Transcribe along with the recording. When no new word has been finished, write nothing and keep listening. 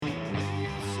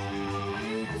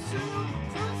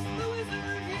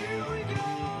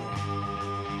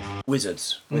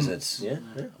Wizards. Yeah.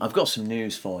 I've got some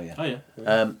news for you. Oh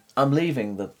yeah. I'm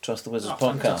leaving the Trust the Wizards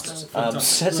podcast. Fantastic. I'm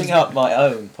Fantastic. setting up my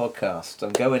own podcast.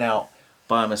 I'm going out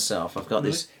by myself. I've got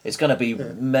this. It's going to be.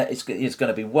 It's going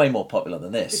to be way more popular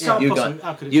than this. It can't You possibly-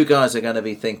 how guys, could it you be? guys are going to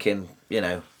be thinking,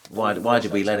 why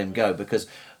did we let him go? Because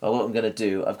what I'm going to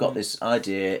do, I've got this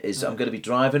idea. Is I'm going to be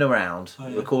driving around,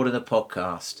 recording a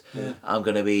podcast. Yeah. I'm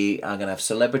going to have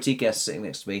celebrity guests sitting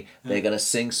next to me. They're going to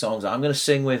sing songs. I'm going to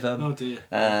sing with them. Oh dear.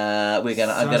 I'm going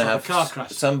Sounds to like have a car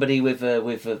crash. somebody with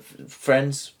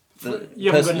friends.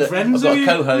 You haven't got any friends. I've got Who a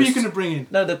co-host. are you going to bring in?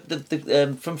 No,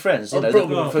 the from Friends. Oh, From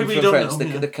people you don't Friends. know,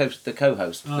 yeah. The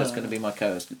co-host. Oh, that's yeah. going to be my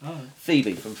co-host. Oh.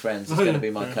 Phoebe from Friends is Oh, going to yeah.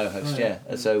 be my co-host. Oh, Yeah.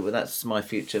 yeah. So that's my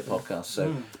future podcast.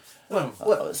 So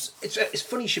Well, it's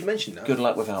funny you should mention that. good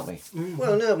luck without me.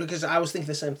 Well, no, because I was thinking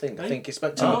the same thing. I Hey? think it's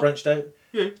about time I branched out,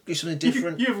 Yeah. do something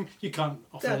different. You can't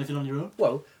offer Yeah. anything on your own.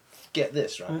 Well, get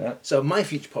this, right? Yeah. So my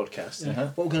future podcast,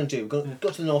 what we're going to do, we're going to go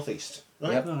to the northeast,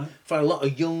 right? Yep. Alright. Find a lot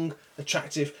of young,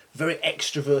 attractive, very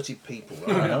extroverted people,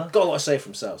 right? Uh-huh. Got a lot to say for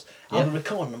themselves. I'll Yeah. be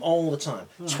recording them all the time,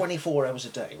 24 hours a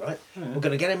day, right? We're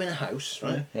going to get them in a house,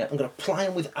 right? Yeah. I'm going to ply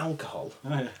them with alcohol Oh,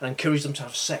 yeah. and encourage them to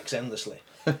have sex endlessly.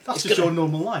 That's just your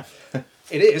normal life.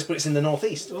 It is, but it's in the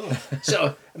northeast. Oh.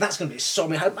 So that's going to be so. I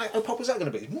mean, how popular is that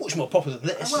going to be? Much more popular than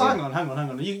this. Well, hang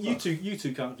on. You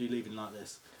two can't be leaving like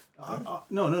this.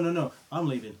 No. I'm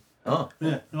leaving. Oh.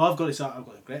 Yeah. No, I've got a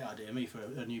great idea, me, for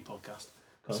a new podcast.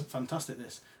 It's fantastic.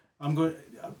 This. I'm going.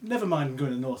 Never mind going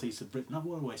to the northeast of Britain.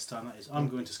 What a waste of time that is. I'm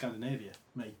going to Scandinavia.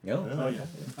 Me. Oh. Oh yeah.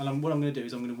 And what I'm going to do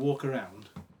is I'm going to walk around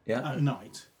Yeah. at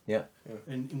night Yeah.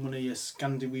 in one of your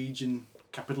Scandinavian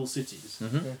capital cities.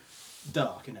 Mm-hmm.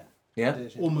 Dark, innit? Yeah.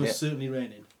 Almost Yeah. certainly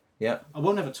raining. Yeah. I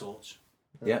won't have a torch.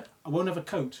 Yeah. I won't have a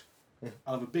coat.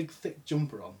 I'll have a big thick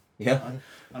jumper on. Yeah. Right?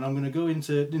 And I'm going to go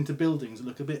into buildings that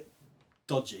look a bit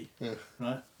dodgy.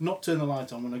 Right? Not turn the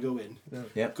light on when I go in.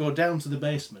 Yeah. Go down to the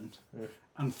basement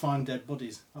and find dead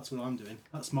bodies. That's what I'm doing.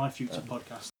 That's my future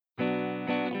podcast.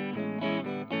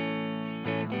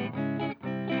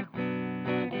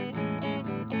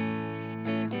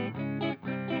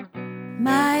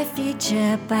 My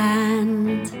future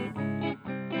band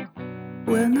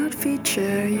will not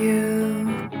feature you,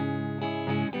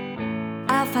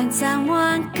 I'll find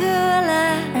someone cooler.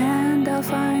 and I'll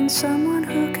find someone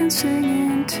who can sing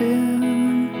in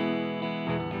tune.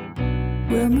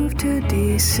 We'll move to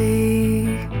DC,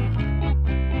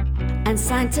 And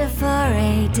Santa for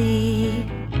AD.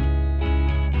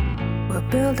 we'll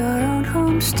build our own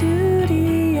home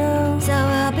studio. So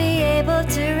we'll be able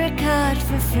to record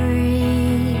for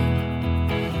free.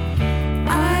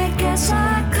 I guess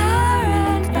our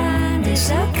current band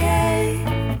is okay,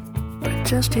 but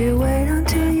just you wait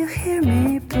until you hear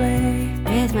me play.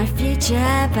 With my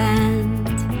future band.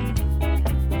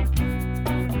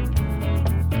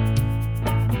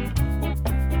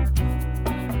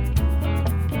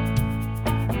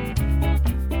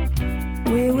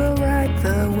 We will ride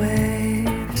the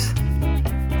waves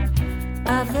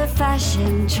Of the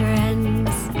fashion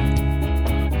trends.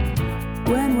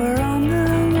 when we're on the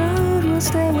road. We'll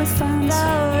stay with fans.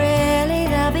 Though really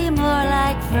they'll be more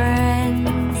like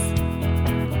friends.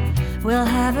 We'll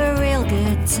have a real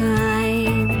good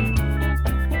time.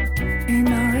 In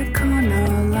our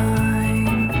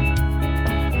Econoline,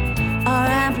 Our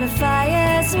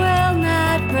amplifiers will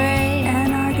not break.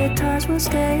 and our guitars will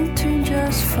stay in tune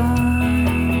just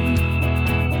fine.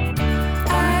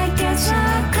 I guess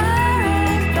our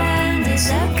current band is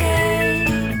okay,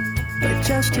 but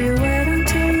just you wait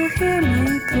until you hear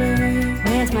me play.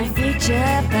 With my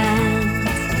future band.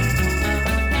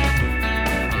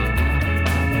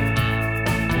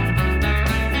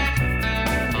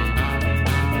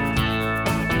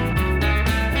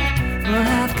 We'll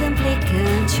have complete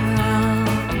control.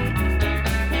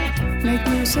 Make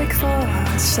music for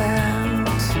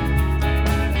ourselves.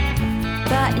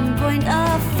 But in point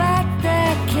of fact,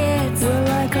 the kids We'll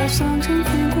like our songs and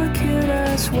think we're cute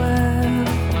as well.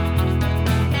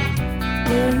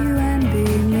 Will you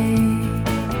envy me?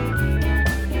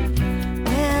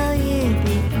 will you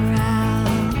be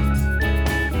proud?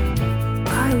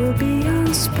 I will be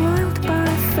unspoiled by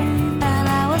fame. And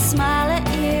I will smile at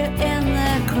you in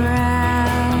the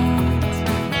crowd.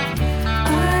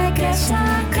 I guess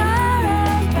our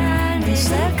current band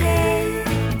is okay,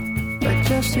 but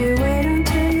just you wait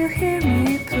until you hear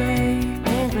me play.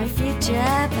 With my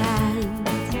future band.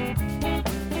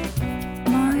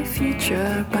 My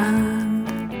future band.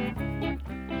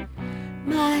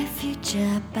 My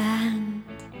future band.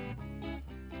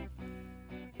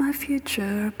 My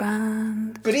future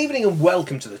band. Good evening and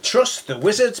welcome to the Trust the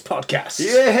Wizards podcast.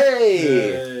 Yay!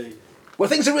 Hey. Well,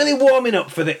 things are really warming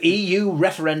up for the EU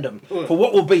referendum for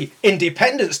what will be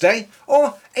Independence Day,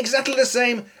 or exactly the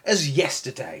same as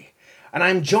yesterday. And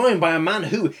I'm joined by a man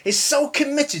who is so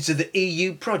committed to the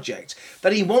EU project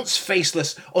that he wants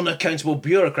faceless, unaccountable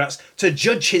bureaucrats to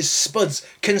judge his spuds,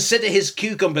 consider his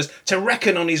cucumbers, to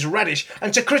reckon on his radish,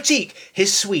 and to critique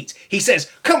his sweet. He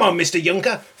says, "Come on, Mr.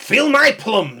 Juncker, feel my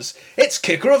plums. It's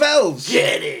Kicker of Elves."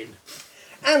 Get in!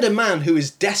 And a man who is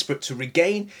desperate to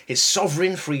regain his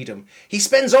sovereign freedom. He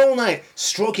spends all night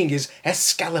stroking his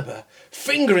Excalibur,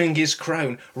 fingering his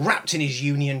crown, wrapped in his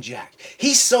Union Jack.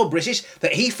 He's so British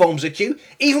that he forms a queue,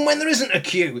 even when there isn't a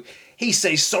queue. He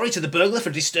says sorry to the burglar for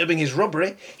disturbing his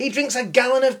robbery. He drinks a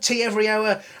gallon of tea every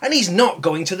hour, and he's not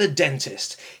going to the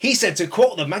dentist. He said, to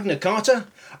quote the Magna Carta,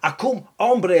 "Acum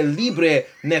hombre libre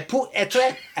ne peut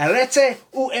être arrêté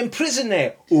ou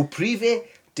emprisonné ou privé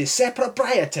de ses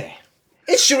propriétés."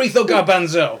 It's Sharifa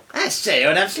Garbanzo.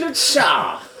 You're an absolute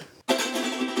star.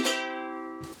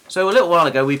 So a little while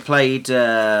ago we played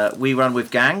We Run With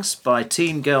Gangs by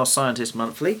Teen Girl Scientist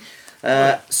Monthly.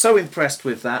 So impressed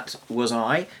with that was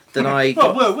I that I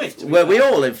got, were we? Well, we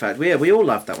all, in fact, we all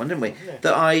loved that one, didn't we? Yeah.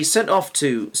 That I sent off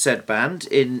to said band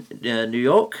in New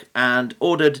York and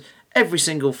ordered every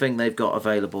single thing they've got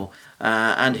available.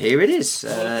 And here it is,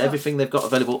 everything they've got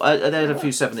available. They had a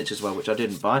few 7-inch as well, which I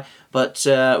didn't buy. But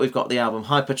we've got the album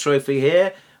Hypertrophy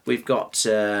here. We've got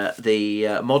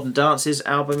the Modern Dances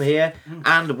album here.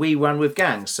 And We Run With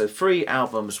Gangs. So 3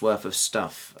 albums worth of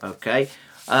stuff, okay?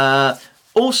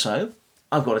 Also,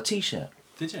 I've got a T-shirt.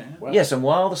 Did you? Wow. Yes, and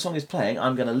while the song is playing,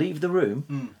 I'm going to leave the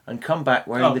room and come back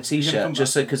wearing the T-shirt.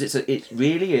 Just so, because it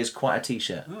really is quite a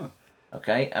T-shirt. Oh.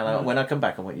 Okay, and when I come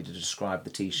back, I want you to describe the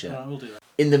T-shirt. I will do that.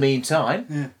 In the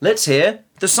meantime, let's hear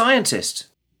The Scientist.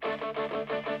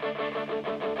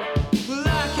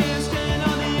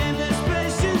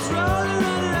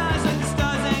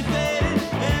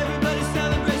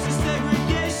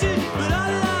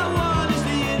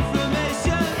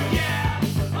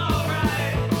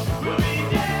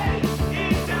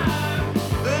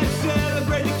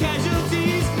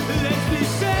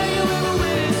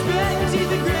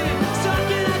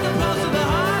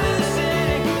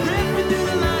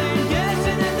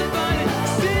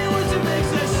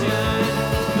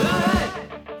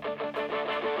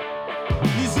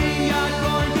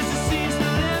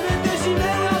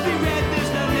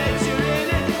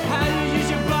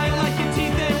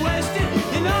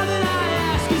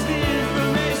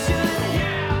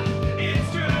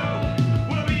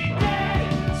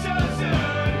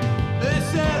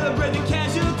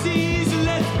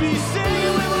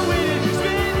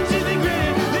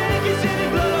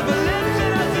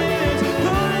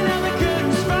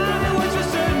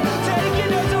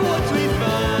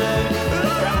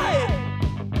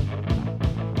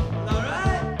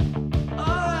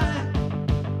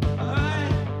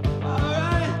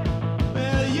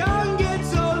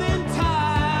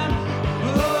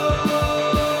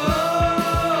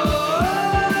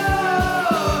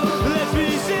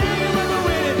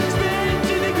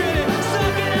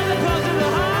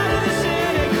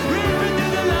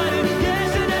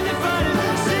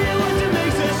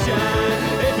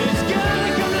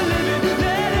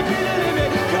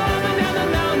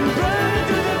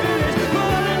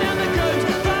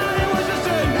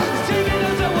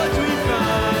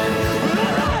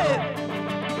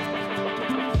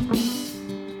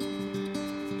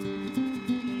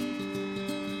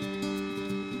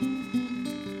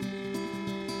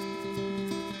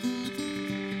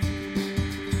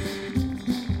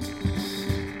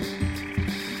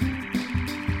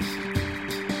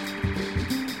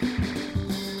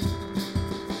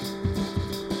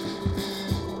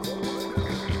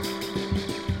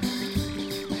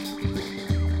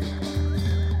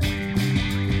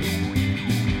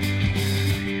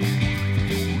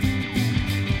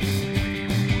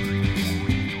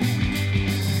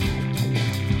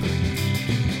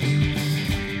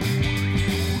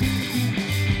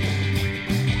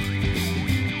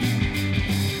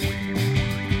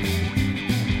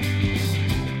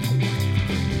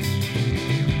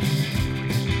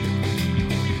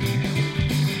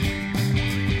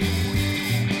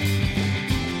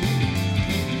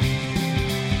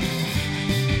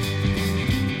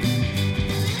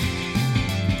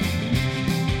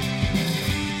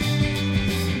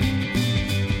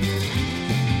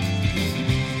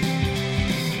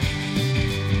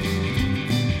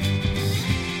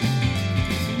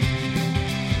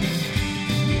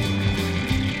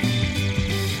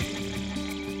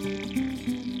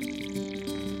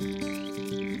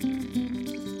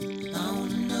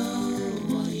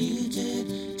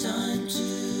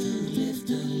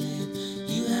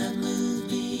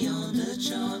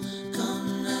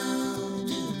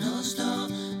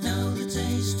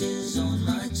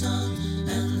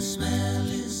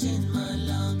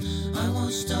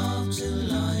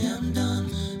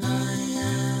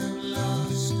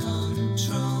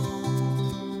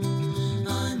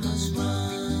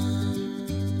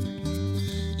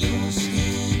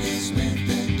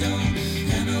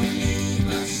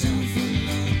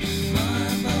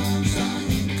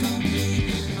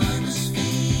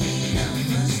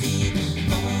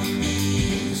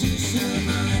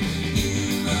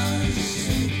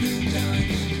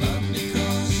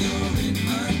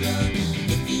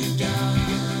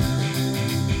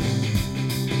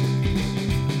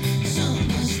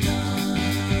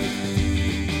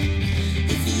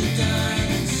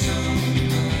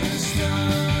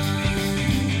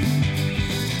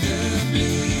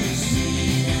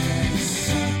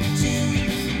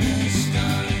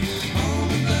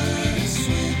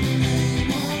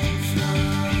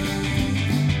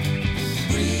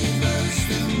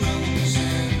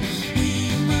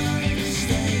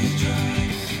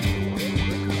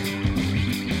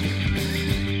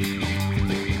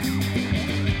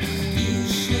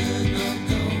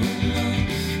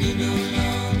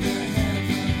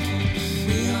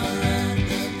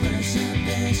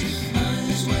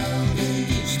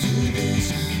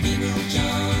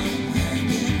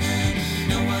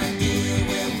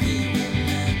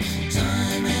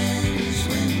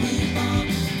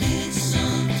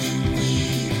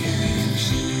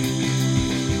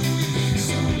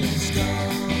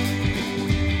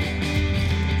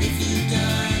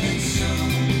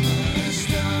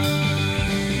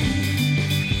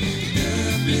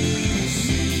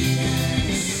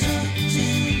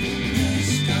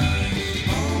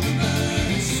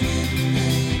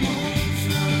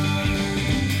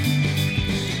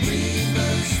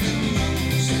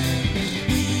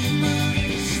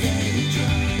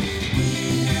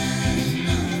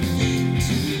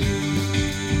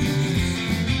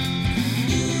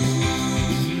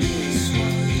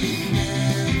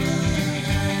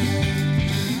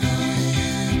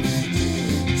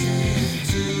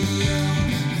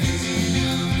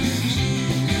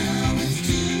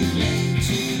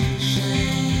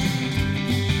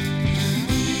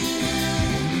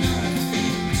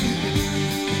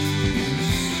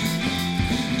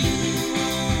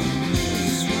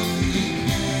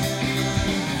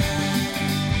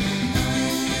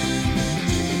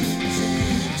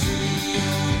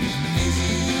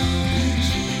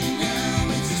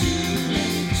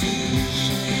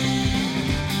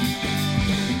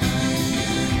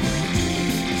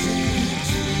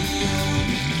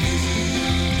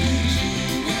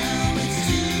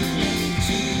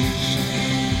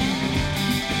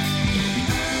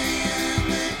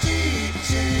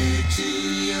 to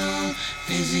your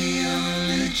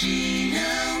physiology.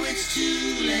 Now it's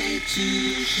too late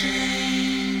to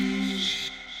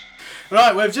change.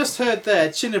 Right, we've just heard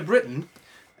there Chin of Britain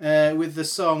with the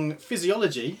song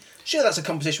Physiology. Sure, that's a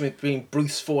competition between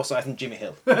Bruce Forsyth and Jimmy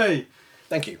Hill. Hey.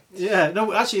 Thank you. Yeah,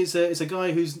 no, actually, it's a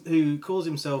guy who calls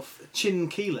himself Chin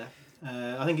Keeler.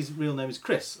 I think his real name is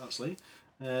Chris, actually.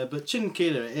 But Chin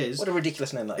Keeler it is. What a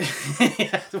ridiculous name that is.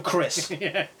 Yeah. Chris.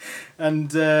 Yeah. And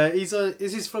this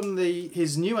is from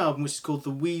his new album, which is called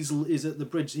The Weasel Is at the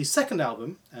Bridge. His second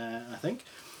album, I think.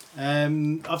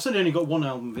 I've certainly only got one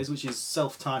album of his, which is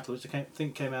self-titled, which I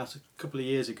think came out a couple of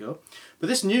years ago. But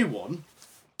this new one,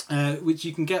 which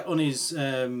you can get on his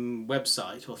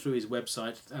website, or through his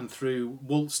website, and through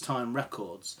Waltz Time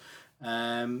Records,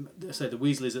 so The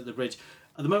Weasel Is at the Bridge.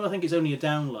 At the moment, I think it's only a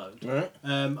download. Right.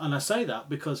 And I say that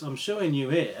because I'm showing you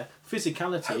here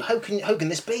Physicality. How can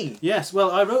this be? Yes,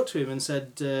 well, I wrote to him and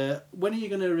said, when are you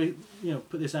going to,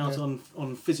 put this out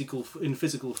in physical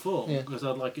form? Yeah. Because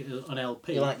I'd like it on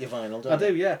LP. You like your vinyl, don't I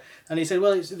you? do, yeah. And he said,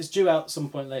 well, it's due out some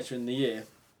point later in the year.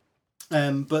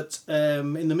 But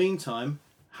in the meantime,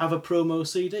 have a promo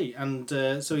CD. And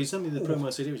so he sent me the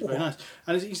promo CD, which is very nice.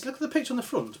 And he's look at the picture on the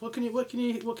front. What can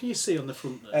you see on the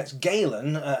front there? It's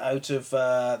Galen out of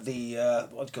the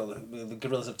what do you call it? The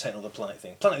Gorillas Have Taken Over the Planet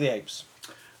thing. Planet of the Apes.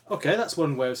 Okay, that's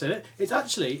one way of saying it. It's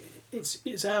actually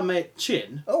it's our mate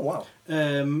Chin. Oh wow.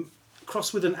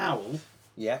 Crossed with an owl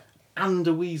Yeah. and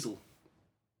a weasel.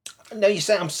 No, you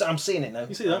say I'm seeing it now.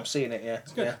 You see that? I'm seeing it.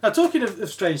 Yeah. Now, talking of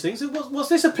strange things, what's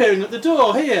this appearing at the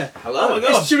door here? Hello.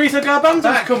 It's Charitha Garbanzo's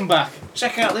Back. come back.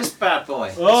 Check out this bad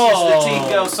boy. Oh. This is the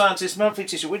Teen Girl Scientist Monthly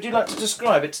T-shirt. Would you like to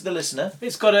describe it to the listener?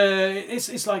 It's got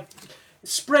it's like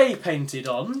spray painted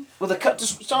on. Well,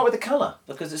 just start with the colour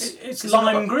because It's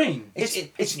lime green.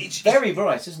 It's very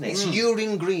bright, isn't it? It's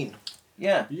urine green.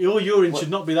 Yeah. Your urine should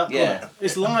not be that colour. Yeah.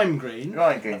 It's lime green.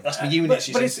 Right, green. That's the units.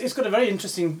 But it's got a very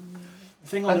interesting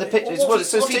thing on And it. the picture. What It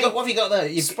says have you got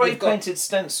there? spray painted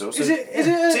stencil. So Is it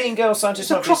a Teen Girl Scientist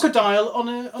It's a Monthly. crocodile on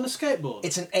a skateboard.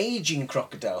 It's an aging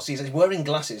crocodile. So he's wearing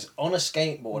glasses on a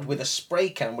skateboard with a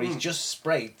spray can where he's just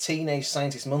sprayed Teenage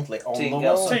Scientist Monthly on Teen the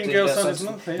Girl wall. Scientist Teen Girl Scientist Scientist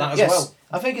Monthly. That as Yes, well.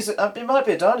 I think it might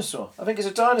be a dinosaur. I think it's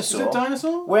a dinosaur. Is it a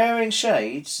dinosaur? Wearing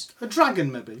shades A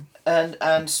dragon, maybe.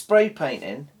 and spray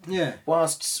painting Yeah.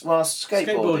 whilst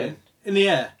skateboarding. in the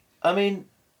air. I mean,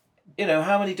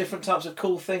 how many different types of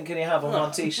cool thing can you have on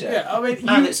one T-shirt? Yeah, I mean,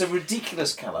 And it's a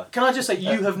ridiculous colour. Can I just say,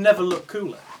 you have never looked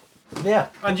cooler. Yeah.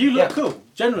 And you look Yeah. cool,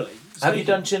 generally. Have you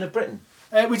done Chin of Britain?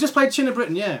 We just played Chin of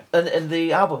Britain, yeah. And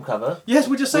the album cover, Yes,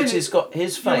 we just said which it. has got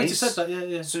his face. Yeah, we just said that, yeah. And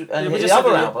Yeah, we the just said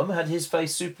other that, yeah. album had his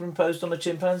face superimposed on a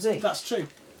chimpanzee. That's true.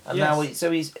 And yes.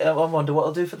 now he's. I wonder what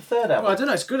he'll do for the third album. Well, I don't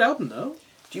know, it's a good album, though.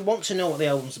 Do you want to know what the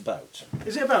album's about?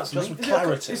 Is it about Just something? with Is it a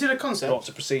clarity. is it a concept? Lots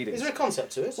of proceedings. Is there a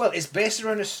concept to it? Well, it's based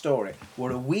around a story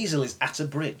where a weasel is at a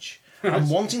bridge and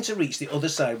wanting to reach the other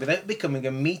side without becoming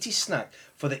a meaty snack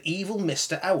for the evil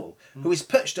Mr. Owl, who is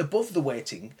perched above the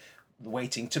waiting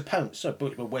to pounce. So,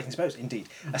 waiting to pounce, indeed.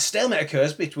 A stalemate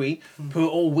occurs between poor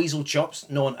old Weasel Chops,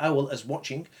 known Owl as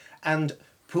watching, and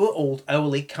poor old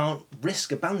Owly can't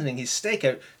risk abandoning his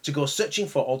stakeout to go searching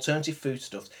for alternative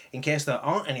foodstuffs in case there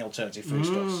aren't any alternative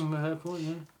foodstuffs. Point,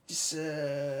 yeah.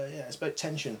 It's about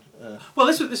tension. Well,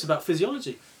 this is about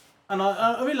physiology. And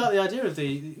I really like the idea of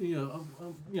the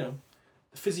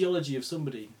the physiology of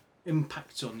somebody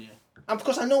impacts on you. And of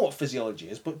course, I know what physiology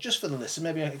is, but just for the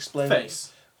listener, maybe I explain.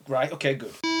 Face. Right. Okay.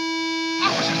 Good.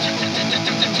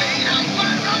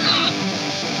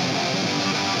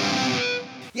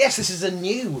 Yes, this is a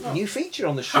new feature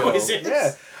on the show. Oh, is it?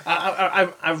 Yeah.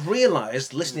 I've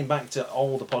realised, listening back to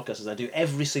all the podcasts I do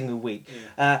every single week,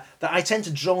 that I tend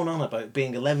to drone on about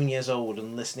being 11 years old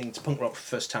and listening to punk rock for the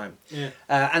first time. Yeah.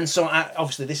 And so,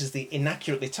 obviously, this is the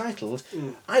inaccurately titled,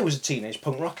 I was a teenage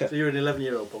punk rocker. So you're an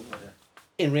 11-year-old punk rocker.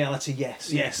 In reality,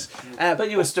 yes.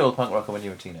 But you were still a punk rocker when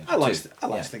you were a teenager. I like too.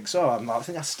 to think so. I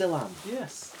think I still am.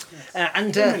 Yes.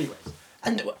 And In many ways.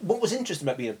 And what was interesting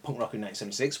about being a punk rocker in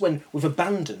 1976, when we've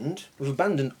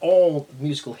abandoned all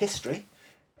musical history,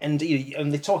 and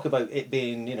they talk about it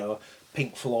being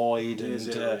Pink Floyd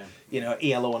and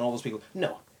ELO and all those people.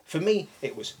 No, for me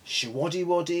it was Showaddy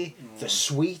Waddy, The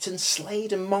Sweet and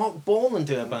Slade and Mark Bolan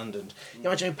who abandoned. You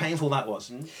imagine how painful that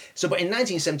was. So, but in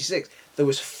 1976 there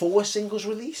was 4 singles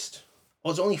released.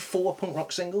 Or there's only 4 punk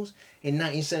rock singles. In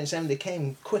 1977 they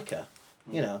came quicker.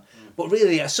 But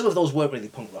really, some of those weren't really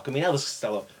punk rock. I mean, Elvis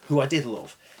Costello, who I did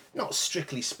love, not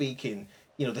strictly speaking,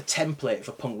 the template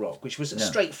for punk rock, which was a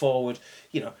straightforward,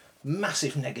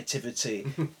 massive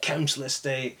negativity, council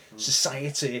estate,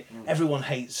 society, everyone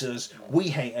hates us, we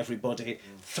hate everybody,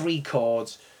 3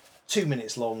 chords, 2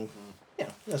 minutes long.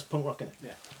 there's punk rock in it.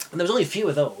 Yeah. And there was only a few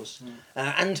of those.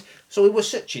 And so we were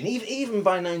searching, even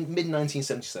by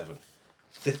mid-1977,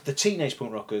 the teenage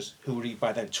punk rockers, who were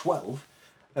by then 12,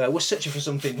 were searching for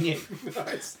something new.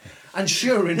 Nice. And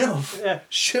sure enough,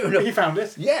 You found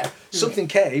it. yeah, something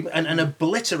came and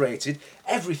obliterated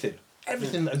everything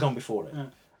that had gone before it.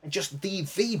 And just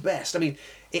the best. I mean,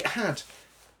 it had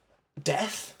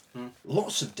death,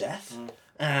 lots of death.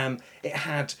 It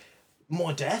had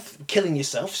more death, killing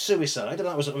yourself, suicide, and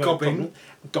that was a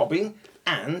gobbing,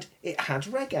 and it had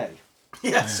reggae.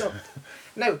 Yeah. So.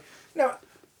 Now,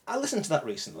 I listened to that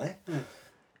recently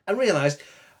and realised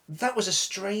that was a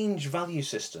strange value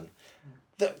system.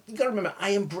 That you got to remember,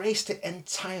 I embraced it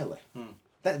entirely.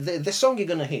 The song you're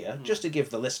going to hear, just to give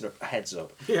the listener a heads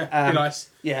up. Yeah. Be nice.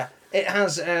 Yeah, it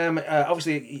has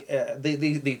obviously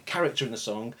the character in the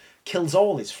song kills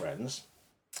all his friends,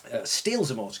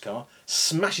 steals a motor car,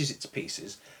 smashes it to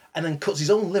pieces, and then cuts his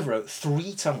own liver out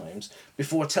 3 times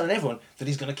before telling everyone that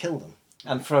he's going to kill them.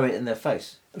 And throw it in their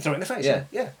face. And throw it in the face. Yeah.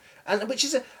 Yeah. And which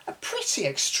is a pretty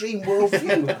extreme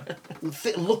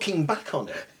worldview. Looking back on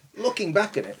it. Looking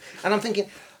back at it. And I'm thinking,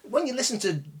 when you listen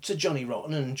to Johnny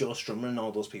Rotten and Joe Strummer and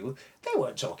all those people, they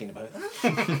weren't talking about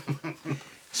that.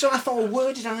 So I thought, well,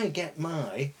 where did I get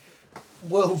my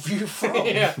worldview from?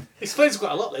 Yeah. Explains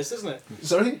quite a lot, this, doesn't it?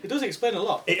 Sorry? It does explain a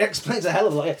lot. It explains a hell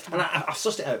of a lot. Yeah. And I've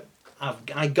sussed it out.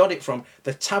 I got it from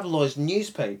the tabloid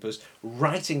newspapers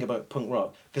writing about punk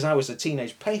rock, because I was a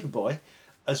teenage paperboy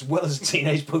as well as a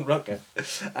teenage punk rocker,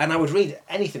 and I would read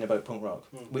anything about punk rock,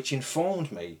 which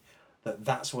informed me that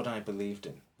that's what I believed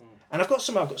in. And I've got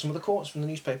some of the quotes from the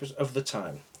newspapers of the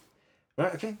time.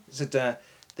 Right? Okay. It said,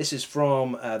 this is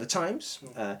from the Times.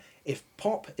 If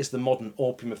pop is the modern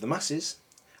opium of the masses,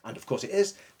 and of course it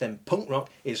is, then punk rock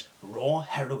is raw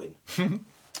heroin.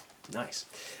 Nice.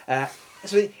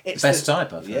 So it's Best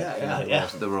type, I think. Yeah.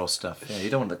 The raw stuff. Yeah,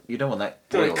 you don't want that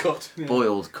Very cooked. Yeah.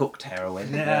 boiled, cooked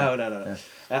heroin. No.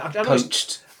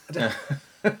 Poached.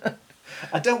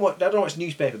 I don't know which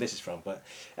newspaper this is from, but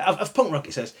of punk rock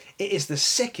it says, it is the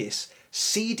sickest,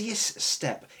 seediest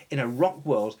step in a rock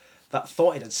world that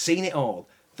thought it had seen it all.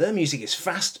 Their music is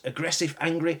fast, aggressive,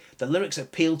 angry. The lyrics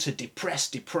appeal to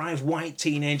depressed, deprived white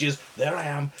teenagers, there I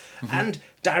am, and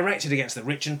directed against the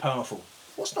rich and powerful.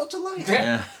 What's not to like?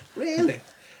 Yeah. Really?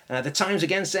 The Times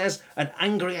again says, an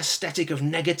angry aesthetic of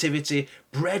negativity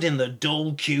bred in the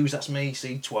dull cues, that's me,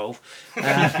 C12,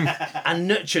 and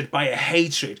nurtured by a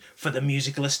hatred for the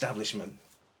musical establishment.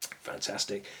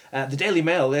 Fantastic. The Daily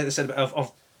Mail, they said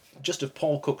of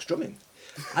Paul Cook's drumming.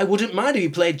 I wouldn't mind if he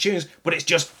played tunes, but it's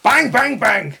just bang, bang,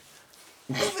 bang.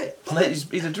 Love it.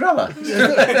 He's a drummer.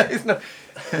 That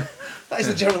is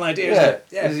the general idea, isn't it?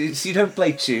 Yeah. So you don't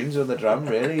play tunes on the drum,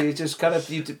 really. You just kind of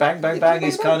bang, bang, bang.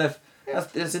 Is kind of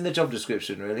that's in the job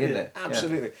description, really, isn't it?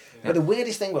 Absolutely. Yeah. But the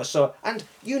weirdest thing was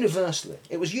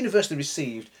it was universally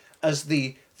received as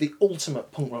the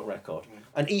ultimate punk rock record.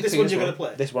 An EP. This one you're going to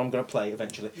play. This one I'm going to play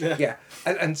eventually. Yeah.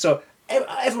 And so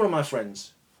every one of my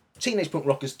friends, teenage punk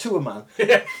rockers to a man,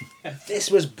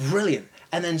 this was brilliant.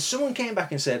 And then someone came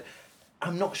back and said,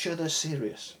 I'm not sure they're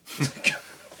serious.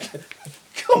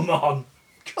 Come on.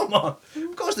 Of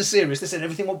course they're serious. They said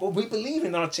everything what we believe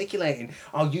in, they're articulating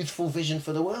our youthful vision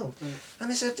for the world. And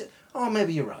they said, oh,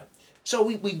 maybe you're right. So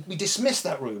we dismissed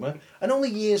that rumour, and only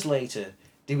years later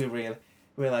did we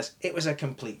realise it was a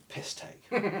complete piss take.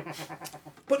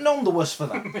 But none the worse for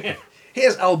that.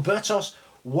 Here's Albertos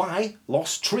Y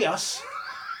Los Trios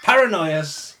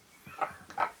Paranoias.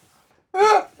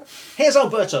 Here's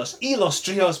Albertos Y Los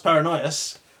Trios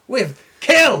Paranoias with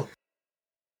Kill!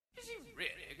 Is he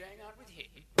really going out with him?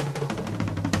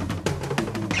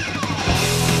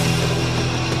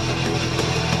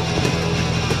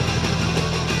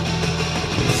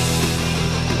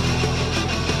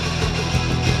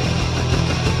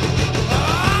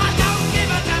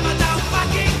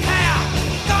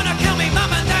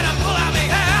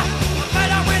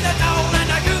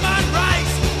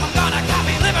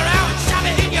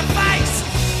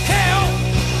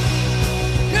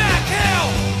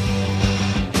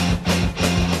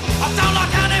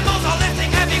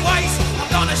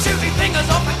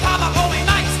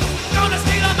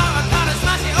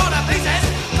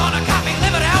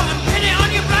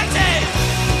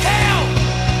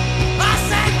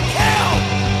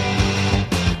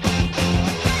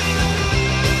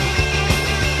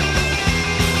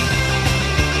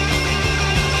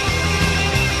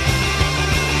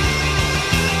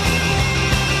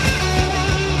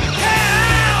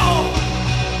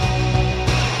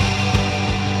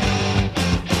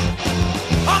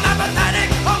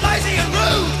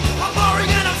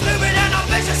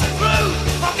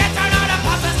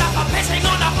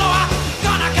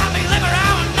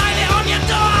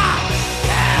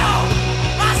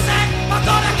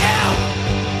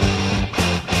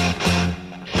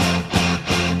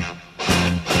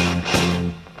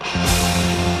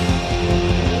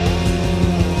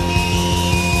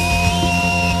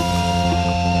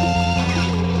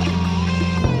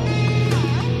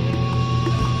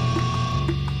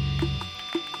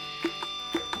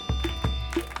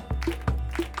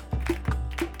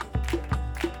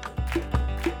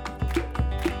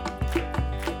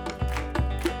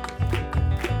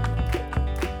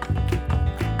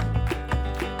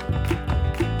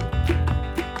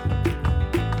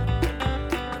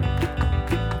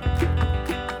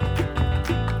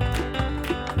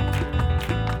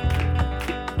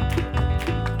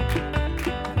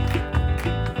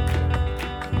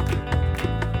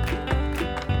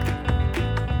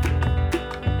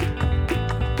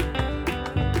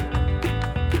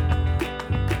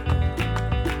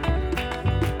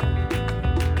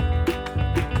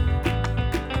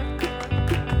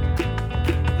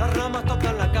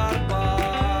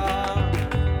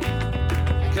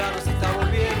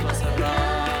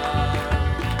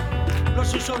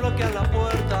 suyos bloquean la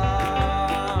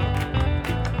puerta.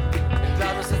 El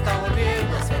claro se está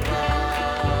volviendo a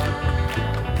cerrar.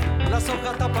 Las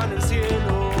hojas tapan el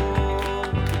cielo.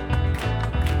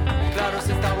 El claro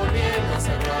se está volviendo a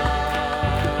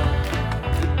cerrar.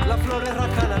 Las flores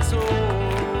rajan al sol.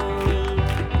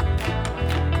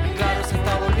 El claro se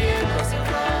está volviendo a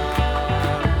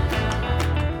cerrar.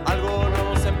 Algo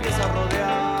nos empieza a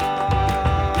rodear.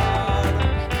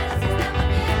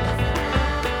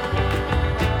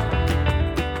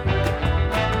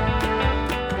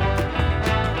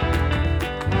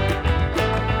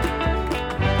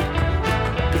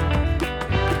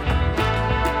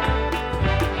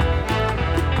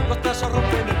 Los tallos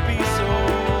rompen el piso.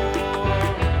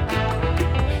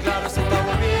 El claro se está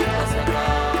volviendo a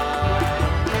cerrar.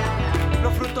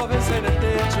 Los frutos vencen el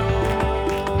techo.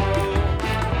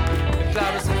 El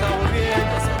claro se está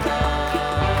volviendo a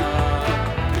cerrar.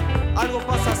 Algo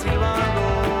pasa silbando.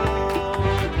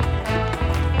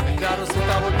 El claro se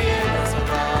está volviendo a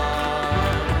cerrar.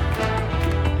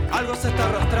 Algo se está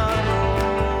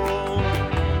arrastrando.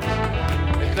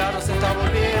 El claro se está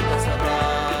volviendo a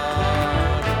cerrar.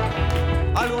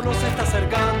 Algo nos está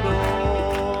acercando.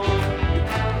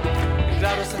 El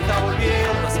claro se está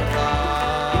volviendo a cerrar.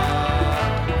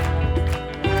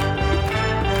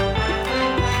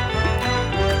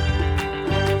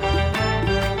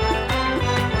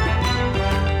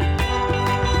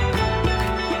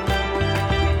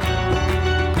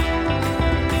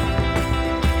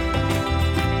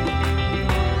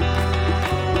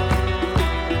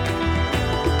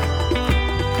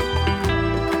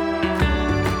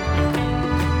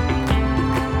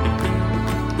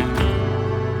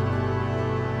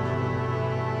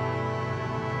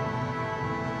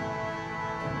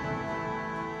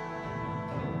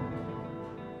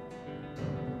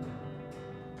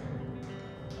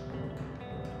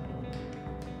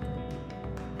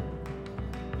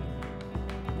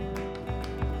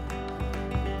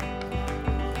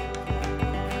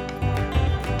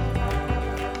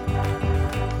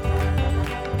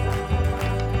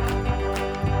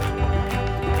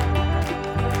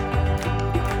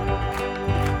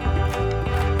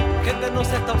 Gente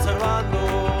nos está observando.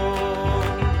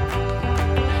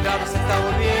 El claro se está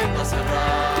volviendo a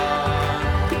cerrar.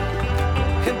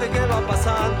 Gente que va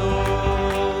pasando.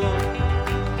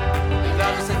 El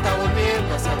claro se está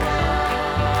volviendo a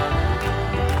cerrar.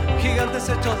 Gigantes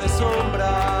hechos de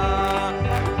sombra.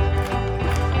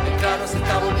 El claro se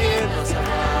está volviendo a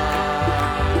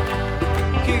cerrar.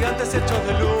 Gigantes hechos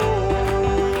de luz.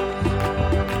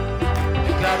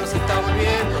 El claro se está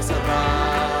volviendo a cerrar.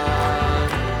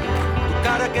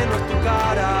 Cara que no es tu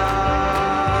cara.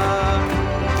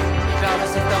 El claro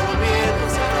se está volviendo a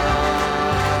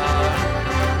cerrar.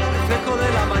 Reflejo de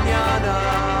la mañana.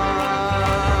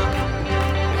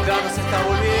 El claro se está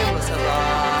volviendo a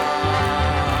cerrar.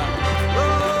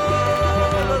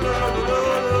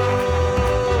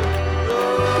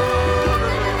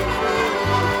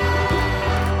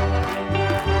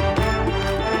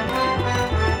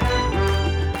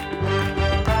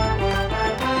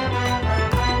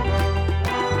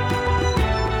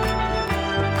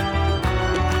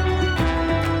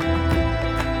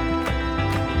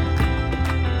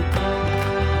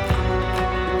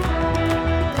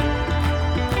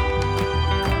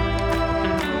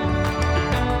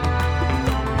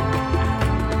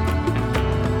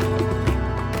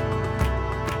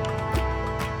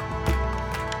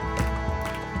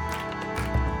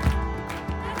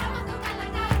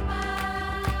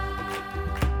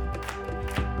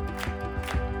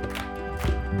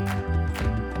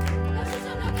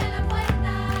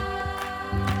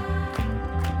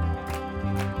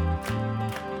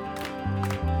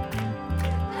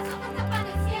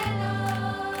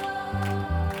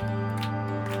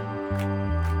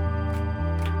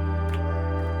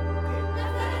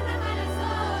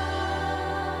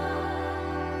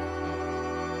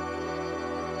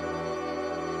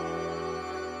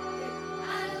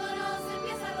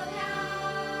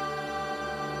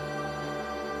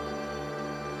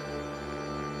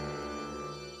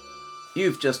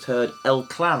 You've just heard El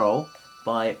Claro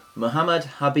by Muhammad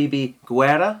Habibi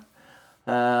Guerra.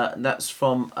 That's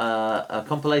from a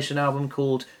compilation album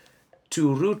called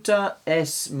Tu ruta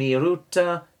es mi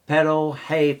ruta, pero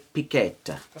hey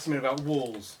piqueta. That's something about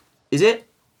walls, Is it?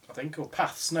 I think, or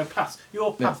paths. No, paths.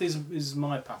 Your path is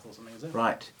my path or something, is it?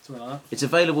 Right. Something like that. It's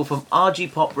available from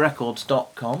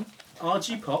rgpoprecords.com.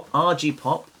 RG Pop. RG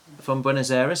Pop from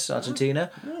Buenos Aires, Argentina.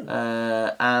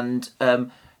 That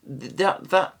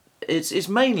it's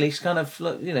mainly kind of,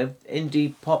 you know,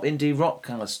 indie pop, indie rock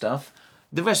kind of stuff.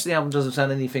 The rest of the album doesn't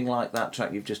sound anything like that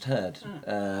track you've just heard.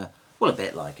 Well, a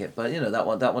bit like it, but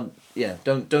that one. Yeah,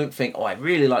 don't think. Oh, I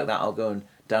really like that. I'll go and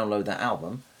download that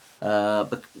album.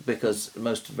 Because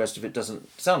most of the rest of it doesn't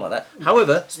sound like that.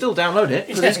 However, still download it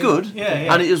because it's good.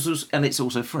 Yeah. And it's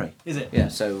also free. Is it? Yeah.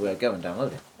 So go and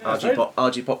download it. Yeah,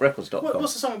 RGPopRecords.com.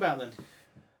 What's the song about then?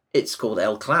 It's called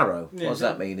El Claro. Yeah, what does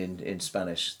that mean in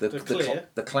Spanish? The clear?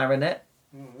 the clarinet?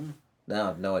 Mm-hmm. No,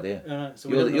 I've no idea. So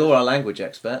we don't know. You're our language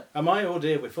expert. Am I? Oh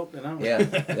dear, we're fucked then, aren't we?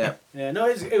 Yeah. Yeah. No,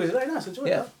 it was very nice. I enjoyed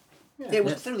that. Yeah, it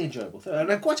was thoroughly enjoyable.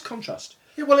 And quite a contrast.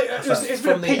 Yeah, well, it's a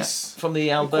bit of peace. From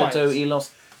the Alberto Quiet.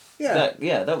 Elos. Yeah.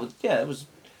 It was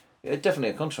definitely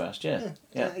a contrast. Yeah.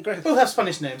 Great. Both have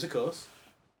Spanish names, of course.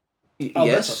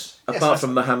 Yes, apart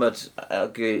from Mohammed,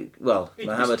 He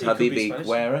Mohammed could be Habibi Spanish.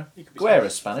 Guerra. He could be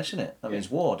Guerra's Spanish, isn't it? That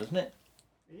means war, doesn't it?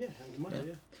 Yeah,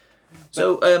 yeah.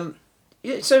 So,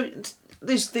 so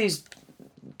these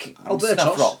Albertos.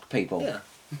 snuff rock people, Yeah.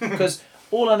 because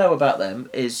all I know about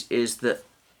them is that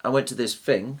I went to this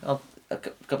thing a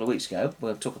couple of weeks ago.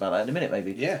 We'll talk about that in a minute,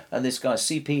 maybe. Yeah. And this guy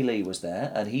C.P. Lee was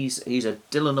there, and he's a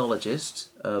Dylanologist.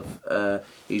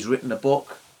 He's written a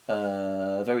book,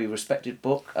 a very respected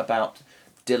book about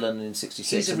Dylan in '66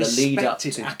 He's a and the lead up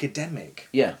respected to. academic.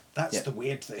 Yeah. That's yeah. the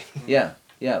weird thing. Yeah.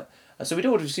 And so we'd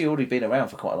already been around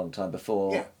for quite a long time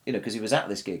before, Yeah. because he was at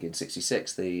this gig in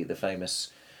 '66, the famous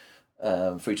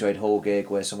Free Trade Hall gig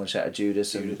where someone shouted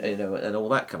Judas and and all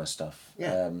that kind of stuff.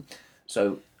 Yeah.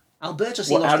 So Albertus.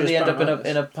 how did he end up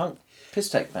in a punk piss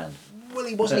take band? Well,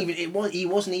 he wasn't even. He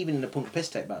wasn't even in a punk piss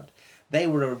tape band. They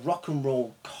were a rock and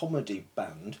roll comedy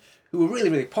band who were really,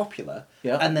 really popular.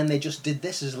 Yeah. And then they just did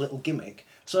this as a little gimmick.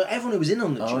 So everyone who was in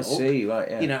on the joke. I see. Right.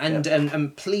 Yeah.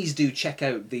 And please do check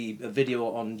out the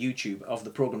video on YouTube of the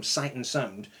program Sight and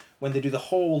Sound when they do the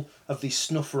whole of the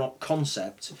snuff rock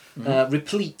concept,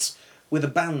 replete with a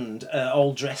band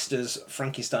all dressed as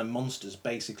Frankenstein monsters,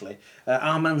 basically.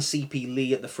 Our man C.P.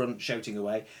 Lee at the front shouting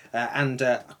away, and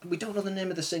we don't know the name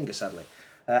of the singer, sadly.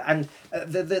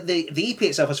 The EP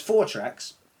itself has 4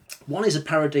 tracks. One is a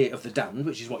parody of The Damned,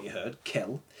 which is what you heard,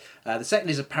 Kill. The second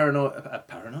is a parody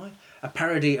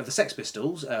of the Sex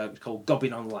Pistols, called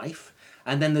Gobbing on Life.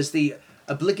 And then there's the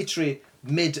obligatory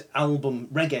mid-album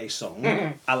reggae song,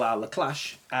 a la The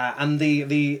Clash. And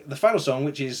the final song,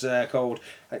 which is called,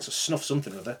 it's a Snuff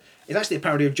something or other, is actually a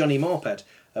parody of Johnny Morped.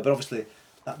 But obviously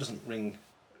that doesn't ring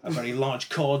a very large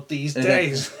chord these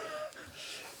days.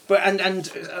 But and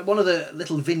one of the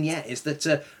little vignette is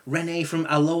that Renee from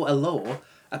Allo Allo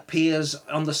appears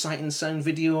on the Sight and Sound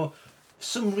video.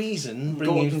 Some reason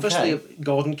bringing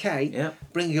Gordon Kay. Yeah.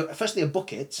 Bringing firstly a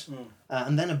bucket,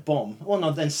 and then a bomb. Well,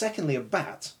 no, then secondly a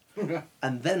bat,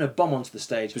 and then a bomb onto the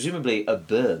stage. Presumably a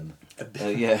berm.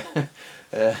 Yeah.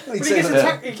 But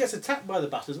he gets attacked by the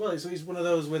bat as well. So he's one of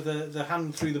those with the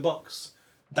hand through the box.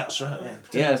 That's right.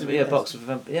 Yeah. Box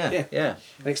of yeah. It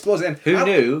explodes. Then Who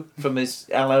knew from his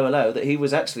hello that he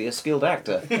was actually a skilled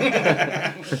actor?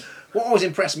 What always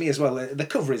impressed me as well, the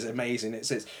cover is amazing.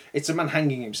 It's a man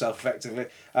hanging himself effectively,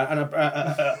 and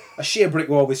a sheer brick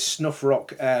wall with snuff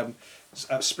rock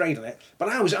sprayed on it. But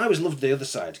I always loved the other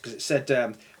side because it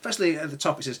said, firstly at the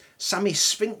top it says Sammy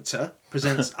Sphincter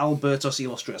presents Albertus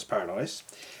Illustrious Paradise,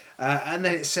 and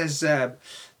then it says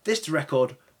this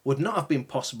record would not have been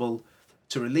possible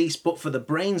to release but for the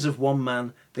brains of one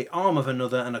man, the arm of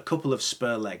another, and a couple of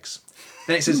spare legs.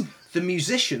 Then it says the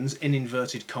musicians in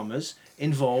inverted commas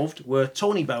involved were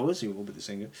Tony Bowers, who will be the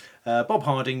singer, Bob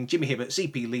Harding, Jimmy Hibbert,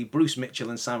 C.P. Lee, Bruce Mitchell,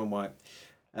 and Simon White.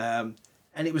 And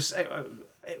it was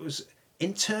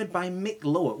interred by Mick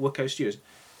Lowe at Workhouse Studios.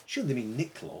 Should they mean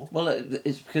Nick Lowe? Well,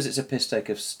 it's because it's a piss take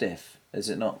of Stiff, is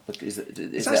it not?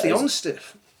 It's actually on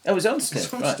Stiff. Oh, it's on Stiff.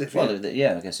 It's on right. Stiff, Well,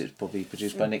 I guess it's probably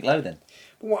produced by Nick Lowe then.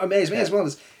 But what amazed me as well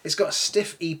is it's got a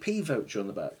Stiff EP voucher on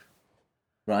the back.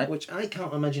 Right. Which I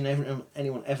can't imagine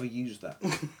anyone ever used that.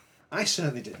 I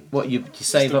certainly didn't. What, you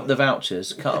save up the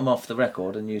vouchers, cut them off the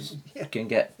record, and you can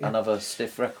get another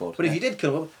Stiff record. But if you did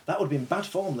come up, that would have been bad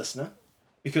form, listener,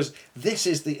 because this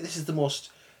is the most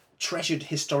treasured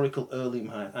historical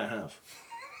heirloom I have.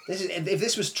 If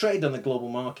this was traded on the global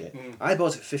market, I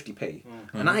bought it for 50p,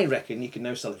 and I reckon you can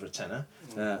now sell it for a tenner.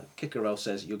 Kickerell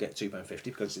says you'll get £2.50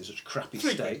 because it's such a crappy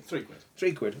state. £3.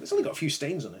 £3. It's only got a few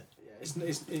stains on it. Yeah, it's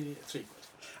 £3.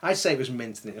 I'd say it was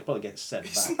mint, and it'll probably get sent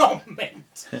back. It's not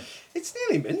mint. It's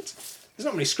nearly mint. There's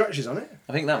not many scratches on it.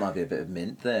 I think that might be a bit of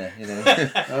mint there,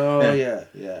 Oh yeah.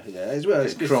 As well,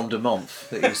 it's Creme de Menthe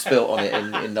that you spilt on it in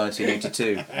 1982.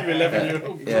 You're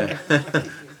 11-year-old. Yeah.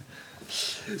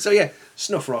 So yeah,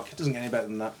 snuff rock. It doesn't get any better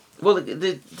than that. Well,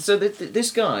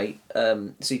 this guy,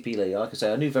 C.P. Lee, like I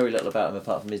say, I knew very little about him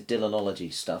apart from his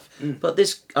Dylanology stuff. But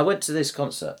I went to this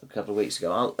concert a couple of weeks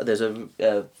ago. There's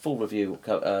a full review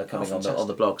coming on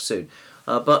the blog soon.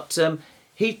 But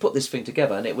he put this thing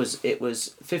together, and it was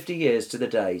 50 years to the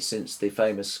day since the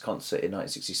famous concert in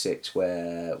 1966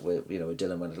 where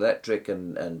Dylan went electric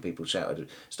and people shouted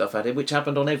stuff at him, which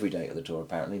happened on every day of the tour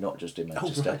apparently, not just in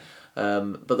Manchester.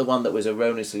 But the one that was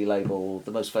erroneously labelled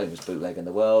the most famous bootleg in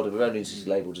the world, erroneously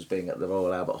labelled as being at the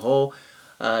Royal Albert Hall.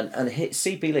 And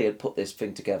C.P. Lee had put this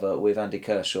thing together with Andy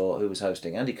Kershaw, who was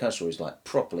hosting. Andy Kershaw is like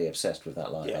properly obsessed with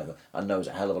that live and knows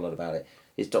a hell of a lot about it.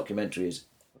 His documentary is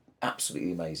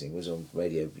absolutely amazing. It was on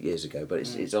radio years ago, but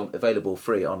it's available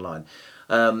free online.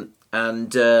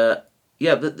 But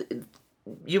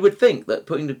you would think that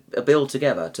putting a bill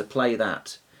together to play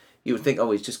that, you would think,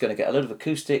 he's just going to get a lot of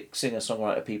acoustic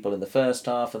singer-songwriter people in the first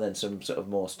half and then some sort of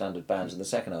more standard bands in the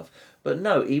second half. But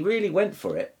no, he really went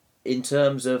for it in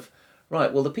terms of,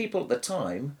 right, well, the people at the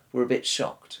time were a bit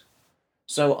shocked.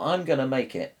 So I'm going to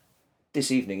make it,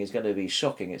 this evening is going to be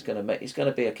shocking. It's going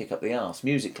to be a kick up the arse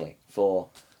musically for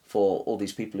all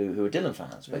these people who are Dylan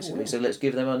fans, basically. So let's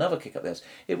give them another kick up the arse.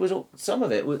 A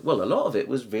lot of it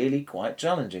was really quite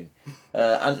challenging.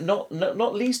 And not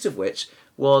least of which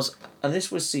was, and this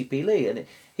was C.P. Lee, and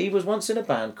he was once in a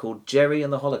band called Jerry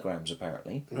and the Holograms,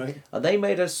 apparently. Right. And they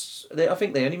made I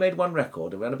think they only made one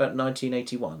record around about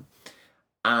 1981.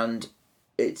 And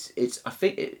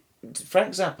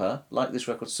Frank Zappa liked this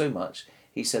record so much,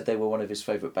 he said they were one of his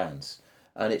favourite bands.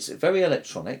 And it's very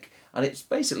electronic, and it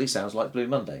basically sounds like Blue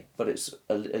Monday, but it's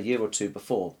a year or two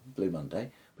before Blue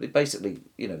Monday. But it basically,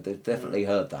 they definitely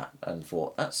heard that and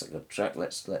thought, that's a good track.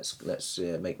 Let's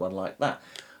make one like that.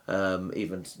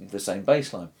 Even the same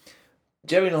bass line.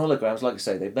 Jerry and the Holograms, like I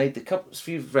say, they made the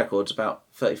few records about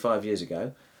 35 years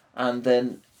ago, and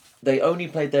then they only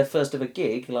played their first ever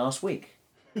gig last week.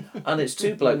 And it's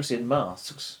two blokes in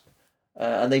masks.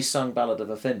 And they sung Ballad of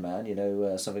a Thin Man,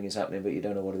 something is happening but you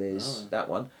don't know what it is, that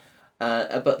one.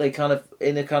 But they kind of,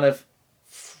 in a kind of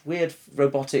weird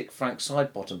robotic Frank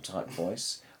Sidebottom type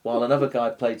voice, while another guy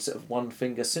played sort of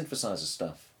one-finger synthesizer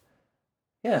stuff.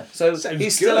 Yeah, so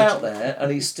he's still out there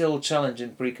and he's still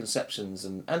challenging preconceptions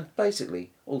and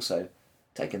basically also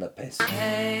taking the piss.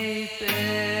 Hey,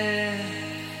 babe,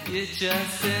 you're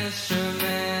just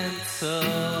instrumental.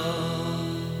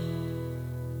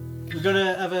 We're going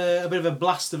to have a bit of a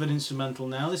blast of an instrumental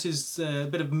now. This is a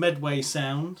bit of Medway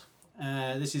sound.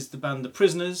 This is the band The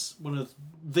Prisoners, one of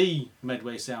the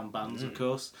Medway sound bands, of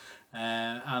course.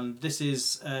 And this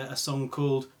is a song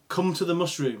called Come to the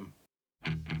Mushroom.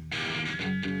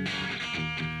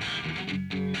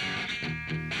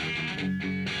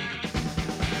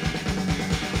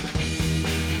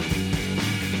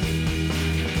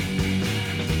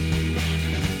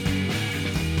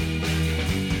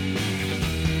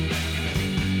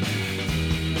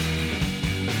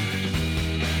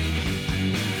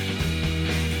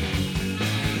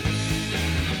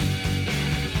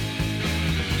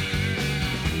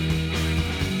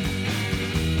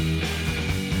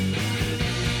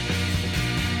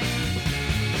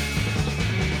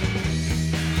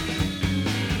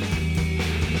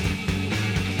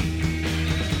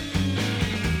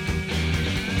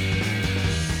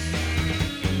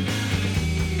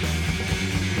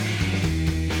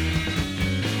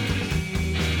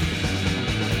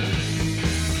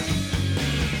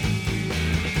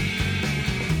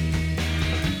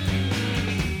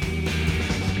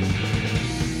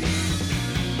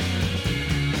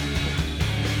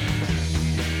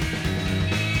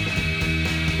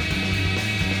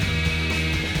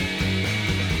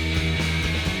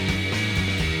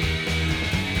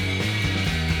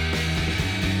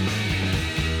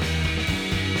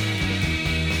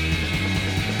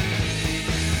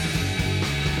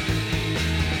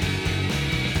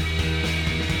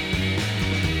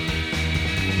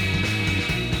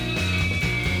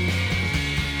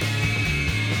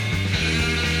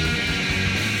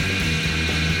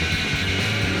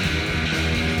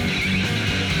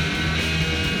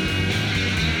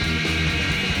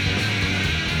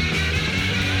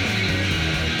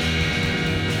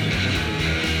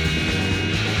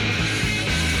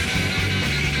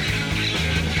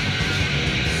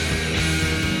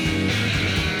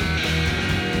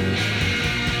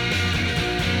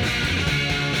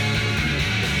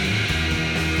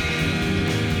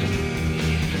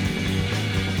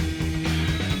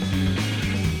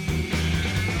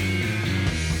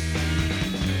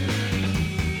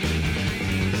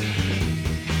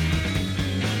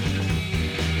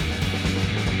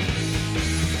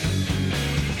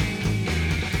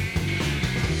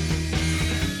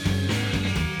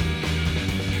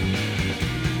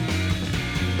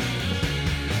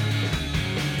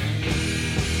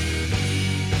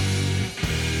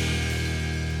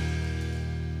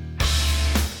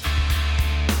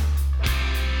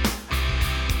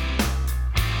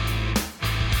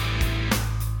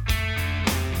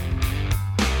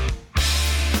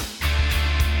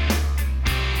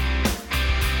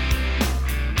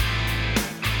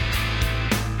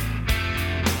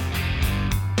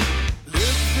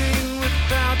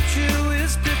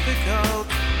 difficult,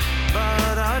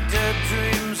 but our dead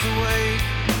dreams awake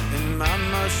in my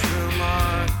mushroom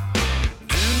art.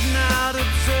 Do not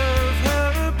observe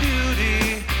her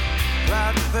beauty,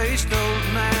 cloud-faced old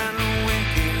man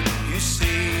winking. You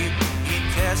see, he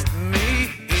tests me.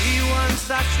 He wants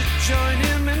I should join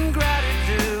him in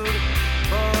gratitude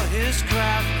for his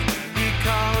craft. He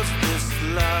calls this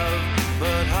love,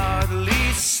 but hardly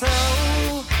so.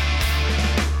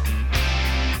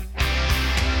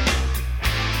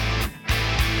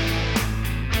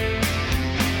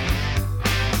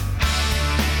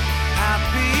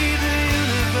 Happy the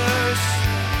universe,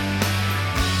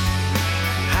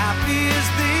 happy is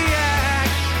the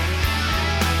act.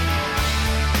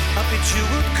 A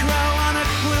bejeweled crow on a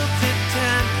quilted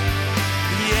tent.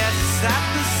 Yes, at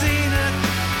the zenith,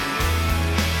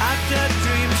 our dead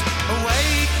dreams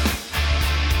awake.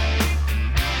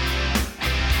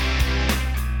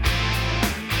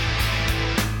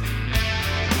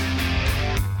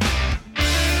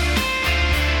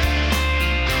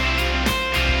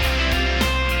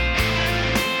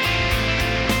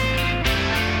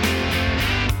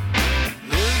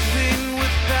 Living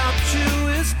without you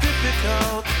is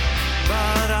difficult,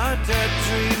 but our dead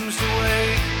dreams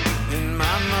awake in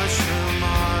my mushroom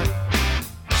art.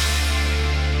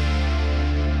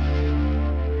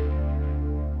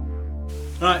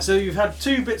 Right, so you've had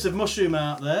two bits of Mushroom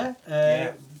Art there.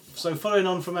 Yeah. So following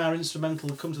on from our instrumental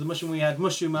Come to the Mushroom, we had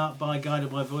Mushroom Art by Guided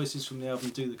by Voices from the album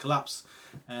Do the Collapse.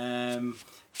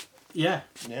 Yeah,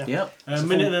 Yeah. a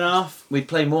minute and a half. We'd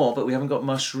play more, but we haven't got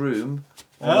Mushroom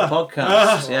on the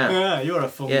podcast. Yeah. You're a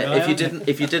fun Yeah, guy. if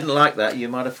you aren't didn't like that, you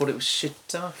might have thought it was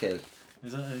shiitake.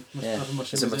 Is that a Yeah, type of mushroom?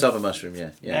 it's a is it? type of mushroom. Yeah,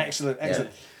 yeah. Excellent,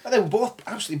 excellent. And they were both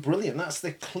absolutely brilliant. That's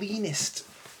the cleanest.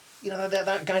 You know,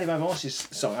 that Guided by Voices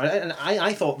song. And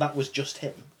I thought that was just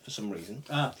him for some reason.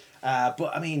 Ah,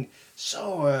 But I mean,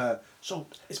 so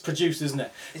it's produced, isn't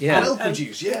it? Yeah. well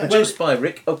produced. Yeah. Produced by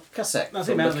Rick Ocasek That's from it,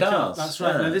 the Mount Cars. That's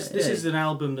right. Yeah, Now, this yeah. is an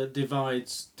album that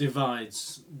divides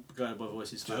Guided by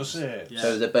Voices. Does it? Yeah.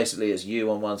 So that basically it's you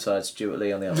on one side, Stuart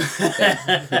Lee on the other.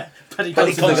 Yeah. Paddy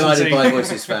Paddy Considine. Guided by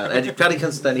Voices fan. And Paddy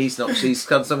Considine, he's not. She's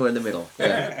come somewhere in the middle.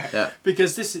 Yeah, yeah.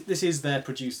 Because this is their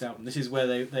produced album. This is where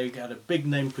they had a big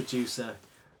name producer,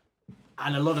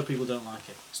 and a lot of people don't like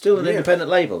it. Still an Yeah. independent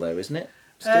label though, isn't it?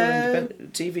 Still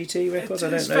independent TVT Records. I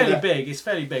don't It's know. fairly that. big. It's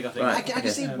fairly big, I think. Right. I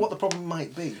can see Yeah. what the problem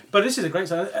might be. But this is a great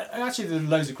song. Actually, there are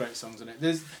loads of great songs in it.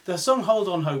 There's the song "Hold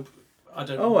On Hope." I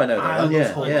don't. Oh, I know that. I love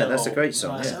Yeah, Hold yeah, On that's a Hope. great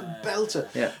song, Right, yeah. A belter.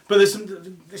 Yeah. But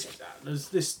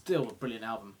there's still a brilliant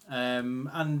album.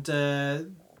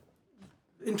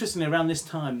 Interestingly, around this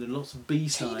time, there are lots of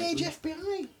B-sides. Teenage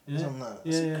FBI is on that.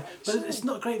 Yeah. But it's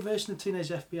not a great version of Teenage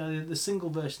FBI. The single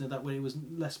version of that, when it was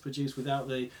less produced without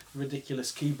the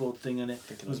ridiculous keyboard thing in it,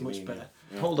 was what much you mean,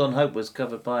 better. Hold On Hope was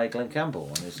covered by Glenn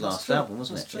Campbell on his last true. album,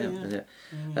 wasn't That's it?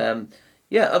 true,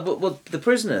 Yeah. Well, The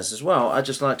Prisoners as well. I'd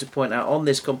just like to point out on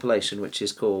this compilation, which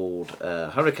is called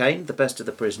Hurricane, The Best of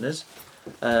the Prisoners,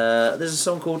 there's a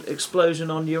song called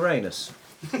Explosion on Uranus.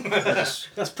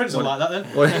 That's Prince will like that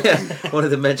then. Wanted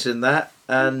to mention that,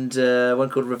 and one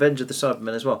called Revenge of the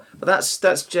Cybermen as well. But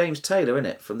that's James Taylor, isn't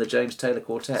it? From the James Taylor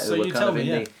Quartet, So who were you kind tell of me, in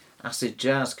yeah. the acid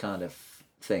jazz kind of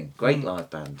thing. Great live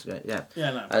band. Yeah.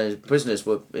 Yeah, no. And Prisoners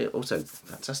were also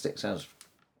fantastic. Sounds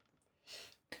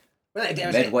Well, it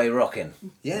was- Medway rocking.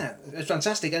 Yeah, it's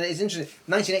fantastic, and it's interesting.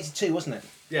 1982, wasn't it?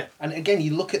 Yeah. And again,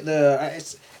 you look at the.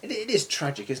 It is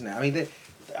tragic, isn't it? I mean,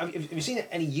 have you seen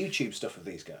any YouTube stuff of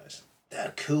these guys?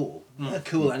 They're cool. They're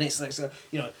cool, and it's like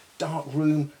dark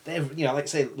room. They're like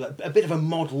say a bit of a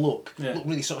mod look. Yeah. Look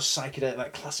really sort of psychedelic,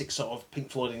 like classic sort of Pink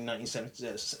Floyd in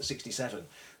 1967.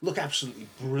 Look absolutely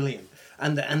brilliant,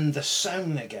 and the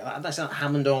sound they get. That's like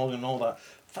Hammond organ and all that.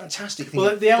 Fantastic thing.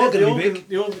 Well, They're gonna be big.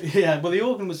 the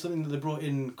organ was something that they brought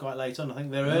in quite late on. I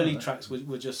think their early tracks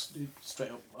were just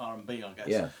straight up R&B, I guess.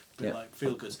 Yeah, Bit yeah. like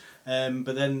feel goods.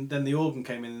 But then the organ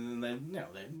came in, and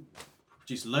they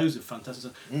produced loads of fantastic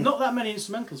songs. Not that many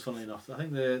instrumentals, funnily enough. I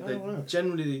think they right.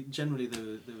 generally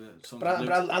the songs. But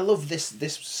I love this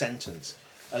sentence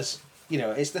as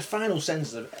it's the final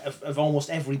sentence of almost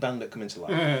every band that come into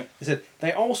life. They said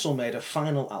they also made a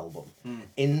final album,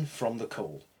 In From the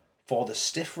Cold, for the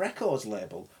Stiff Records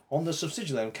label on the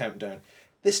subsidiary Countdown.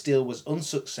 This deal was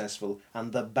unsuccessful,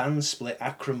 and the band split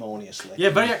acrimoniously. Yeah,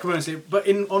 very acrimoniously, but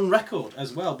on record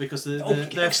as well, because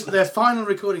their final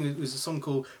recording was a song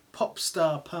called Pop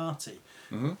Star Party.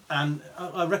 Mm-hmm. And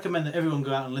I recommend that everyone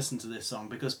go out and listen to this song,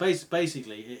 because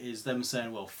basically it is them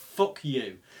saying, well, fuck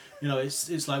you.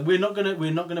 It's like we're not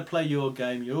gonna play your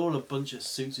game. You're all a bunch of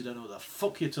suits who don't know what the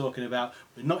fuck you're talking about.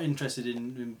 We're not interested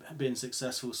in being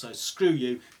successful, so screw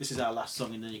you. This is our last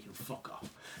song, and then you can fuck off.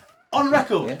 On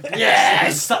record. Yeah.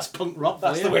 Yes, that's punk rock.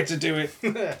 That's the way to do it.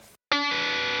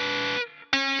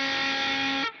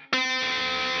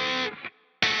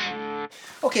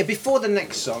 Okay, before the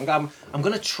next song, I'm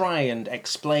going to try and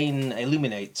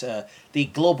illuminate the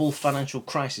global financial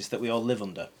crisis that we all live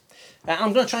under.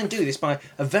 I'm going to try and do this by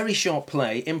a very short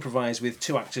play, improvised with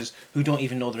two actors who don't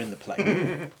even know they're in the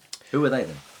play. Who are they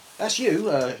then? That's you.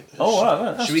 Right.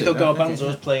 That's Sharito two, Garbanzo okay.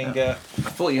 is playing... I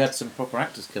thought you had some proper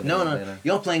actors coming. No.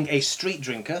 You're playing a street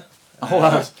drinker. Oh,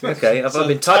 wow. Okay. I've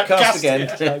been typecast again.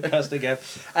 Typecast again.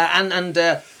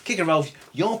 And Kicker Ralph,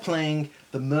 you're playing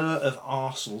the Mayor of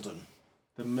Arseldon.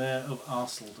 The Mayor of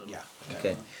Arseldon. Yeah.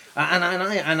 Okay.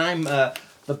 And I'm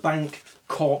the bank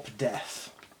Corp Death.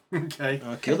 Okay.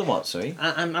 You're the what, sorry?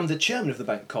 I'm the chairman of the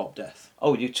bank Corp Death.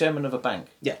 Oh, you're chairman of a bank?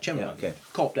 Yeah, chairman Yeah, of the okay.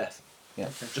 bank. Corp Death. Yeah.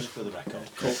 Just for the record.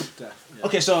 Corp Death. Yeah.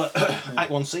 Okay, so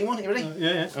Act 1, Scene 1, you ready?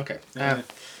 Yeah. Okay. Yeah.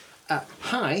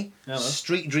 Hi, Hello.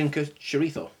 street drinker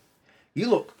Sharito. You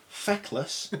look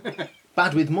feckless,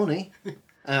 bad with money,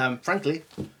 frankly,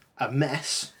 a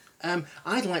mess.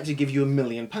 I'd like to give you £1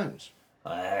 million.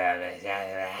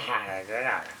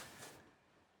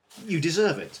 You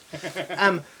deserve it.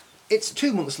 It's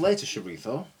 2 months later,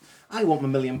 Sharito. I want my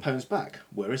 £1 million back.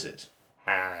 Where is it?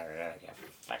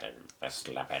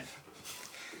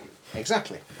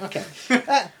 Exactly. Okay.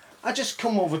 I just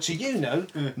come over to you now,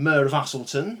 Mayor of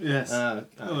Asselton. Yes.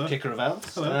 Kicker of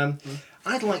Elves. Hello.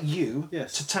 I'd like you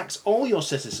Yes. to tax all your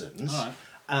citizens All right.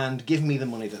 and give me the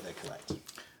money that they collect.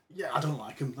 Yeah, I don't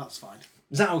like him. That's fine.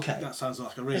 Is that okay? That sounds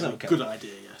like a Is really that okay? good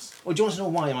idea, yes. Or do you want to know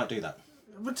why I might do that?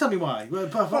 But tell me why. Well,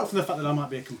 apart from the fact that I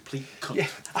might be a complete cunt. Yeah,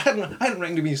 I hadn't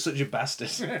reckoned to be such a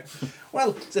bastard.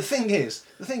 Well, the thing is,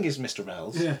 Mr.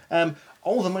 Reynolds, Yeah.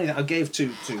 all the money that I gave to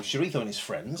Sharito and his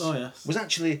friends Oh, yes. was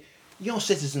actually your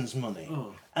citizens' money.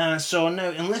 Oh. So now,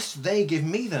 unless they give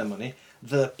me their money,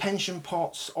 the pension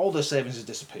pots, all their savings has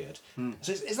disappeared.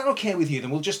 So is that okay with you? Then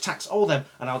we'll just tax all them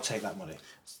and I'll take that money.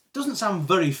 Doesn't sound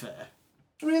very fair.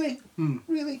 Really?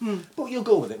 Really? But you'll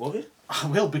go with it, won't you? I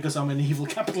will, because I'm an evil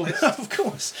capitalist. Of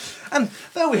course. And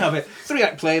there we have it.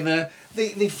 3-act play there.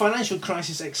 The financial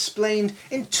crisis explained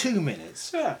in 2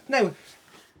 minutes. Yeah. Now, if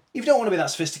you don't want to be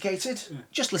that sophisticated,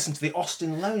 just listen to the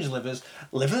Austin Lounge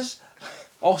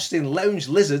Austin Lounge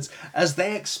Lizards as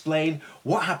they explain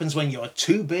what happens when you're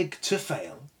too big to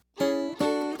fail.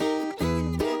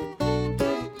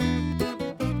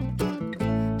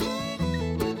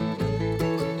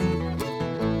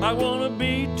 I wanna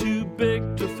be too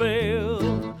big to fail.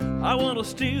 I wanna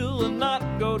steal and not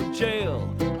go to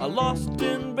jail. I lost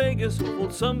in Vegas,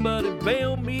 won't somebody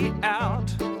bail me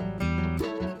out?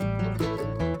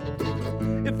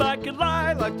 If I could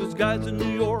lie like those guys in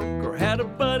New York, or had a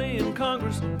buddy in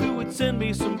Congress who would send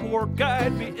me some pork,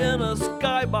 I'd be in a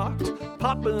skybox,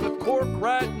 popping a cork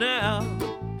right now.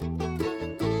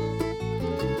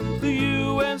 The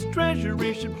U.S.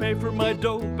 Treasury should pay for my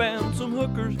dope and some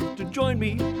hookers to join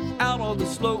me out on the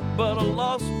slope. But I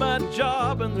lost my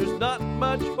job and there's not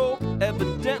much hope,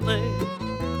 evidently.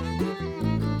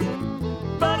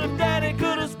 But if Daddy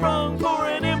could have sprung for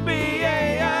an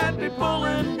MBA, I'd be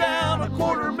pulling down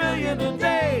 $250,000 a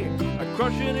day. I'd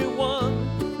crush anyone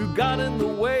who got in the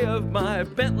way of my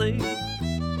Bentley.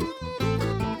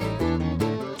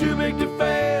 Too big to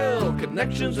fail,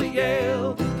 connections at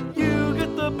Yale. You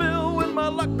get the bill when my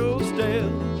luck goes stale.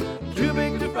 Too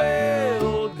big to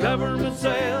fail, government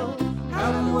sale.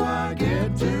 How do I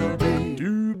get to be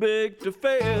too big to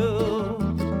fail?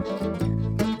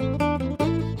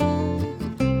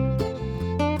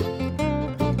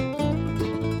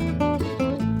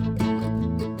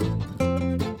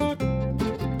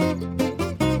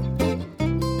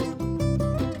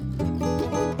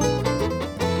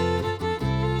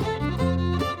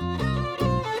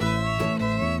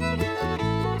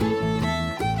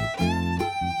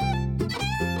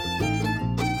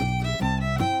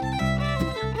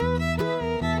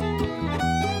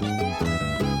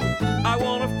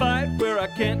 I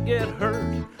can't get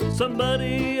hurt.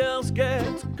 Somebody else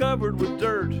gets covered with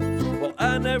dirt. Well,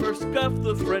 I never scuff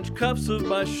the French cuffs of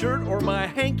my shirt or my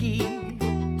hanky.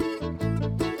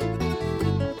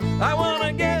 I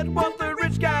wanna get what the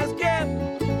rich guys get.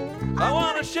 I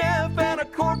want a chef and a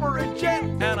corporate jet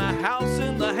and a house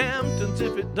in the Hamptons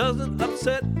if it doesn't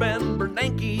upset Ben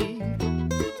Bernanke.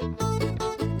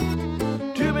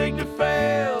 Too big to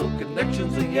fail,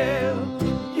 connections at Yale.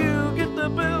 You get the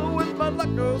bill with my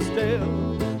luck goes stale.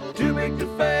 Too big to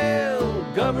fail,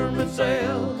 government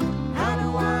sale. How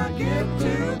do I get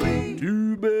to be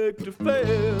too big to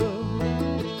fail?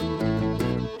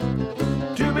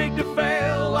 Too big to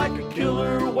fail like a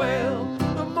killer whale.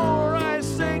 The more I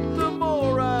sink, the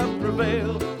more I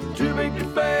prevail. Too big to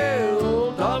fail.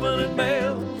 dominant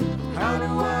male. How do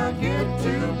I get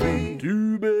to be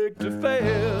too big to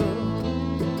fail?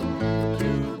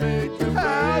 Too big to fail.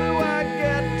 How do I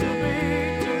get to be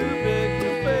too big to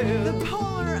fail? The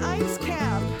polar ice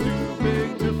cap. Too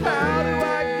big to fail. How do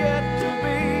I get to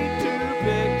be too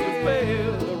big to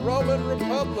fail? The Roman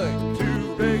Republic.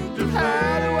 Too big to fail.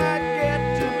 How do I get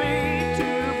to be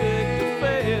too big to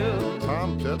fail? Tom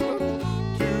Tiddler.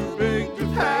 Too big to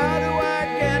fail. How do I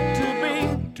get to be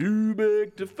too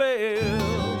big to fail?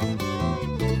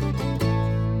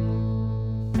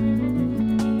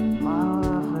 My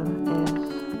lover is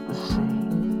the sea,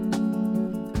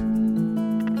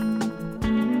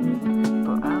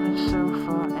 but I live so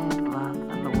far inland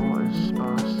and the water's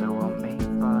sparse, so I'll meet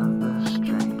by the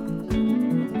stream.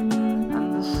 And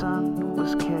the sun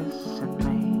was kissing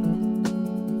me,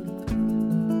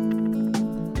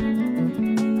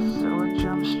 so I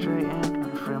jumped straight in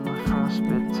and through my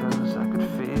frostbit toes I could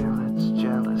feel its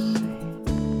jealousy.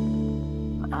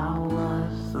 I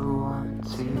was the one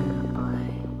to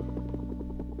blame.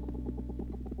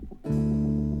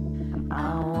 I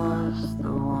was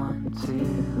the one to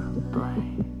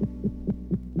blame.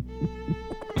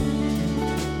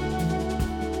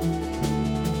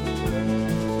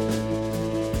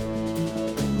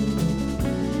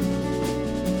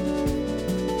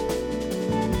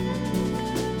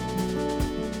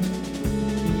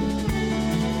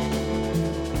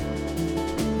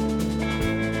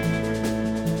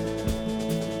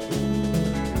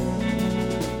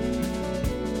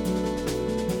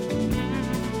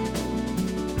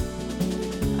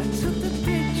 I took the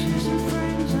pictures and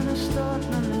frames and I stored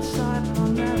them inside my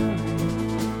memory.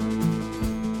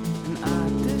 And I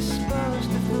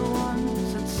disposed of the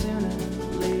ones I'd sooner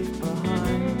leave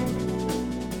behind.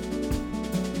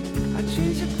 I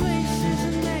changed the places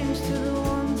and names to the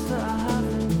ones that I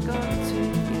haven't got to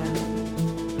yet.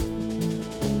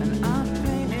 And I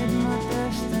painted my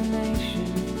destination.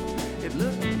 It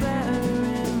looked better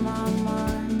in my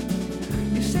mind.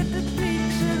 You said the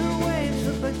peaks of the waves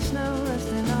look like snow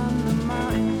resting on the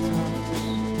mountain tops.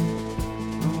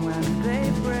 And when they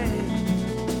break,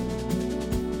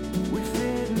 we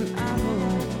feared an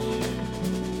avalanche.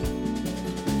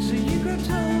 So you grabbed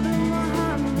hold of my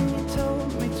hand and you told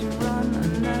me to run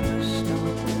and never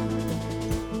stop.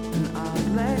 And I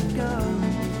let go,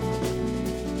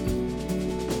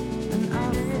 and I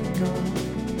forgot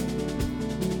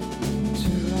to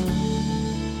run.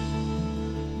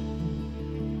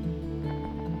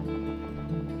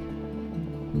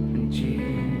 And you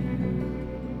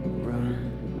run.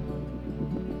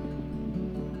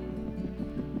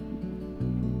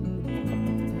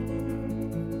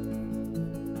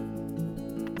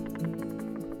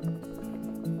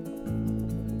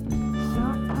 So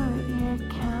put your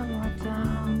camera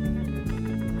down.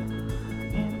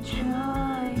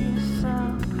 Enjoy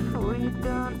yourself. We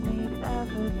don't need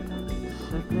evidence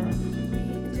of this.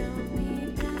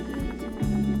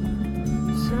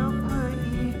 So put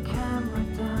your camera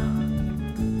down.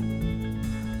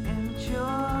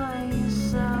 Enjoy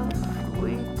yourself.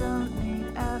 We don't need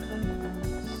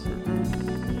evidence of this.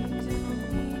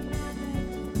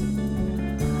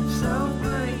 So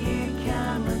put your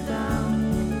camera down.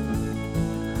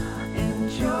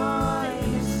 Enjoy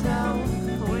yourself.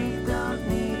 We don't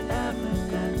need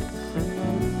evidence of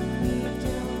this.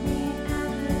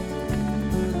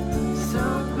 So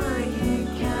put your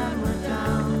camera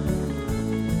down.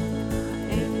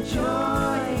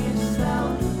 Enjoy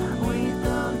yourself. We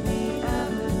don't need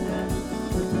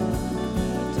evidence of this.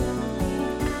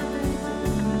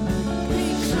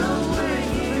 So put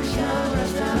your camera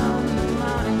down. The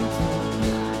mountains.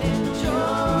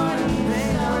 Enjoy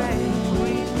yourself.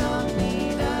 We don't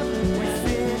need evidence. We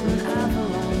fear an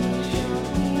avalanche.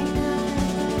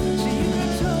 So you got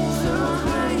told so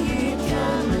put your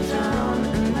camera down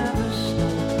and never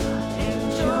stop.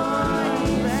 Enjoy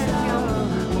yourself.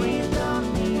 We don't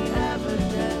need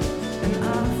evidence. And I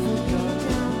forgot.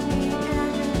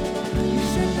 You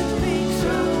said the peaks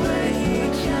so put your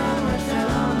camera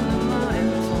down. The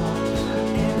mountain tops.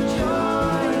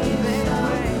 Enjoy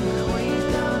yourself. We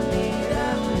don't need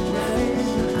evidence.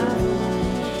 And I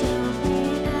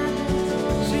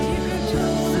so you got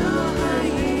told so put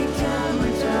your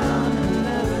camera down and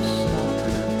never stop.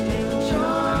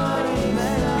 Enjoy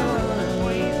yourself.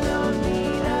 We don't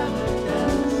need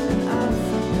evidence. And I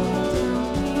forgot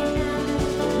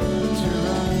to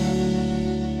run.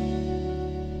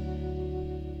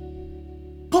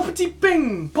 Poppity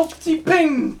ping, poppity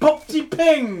ping, poppity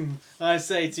ping. I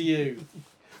say to you.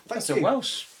 That's a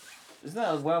Welsh. Isn't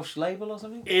that a Welsh label or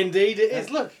something? Indeed, it is.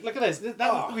 Look at this.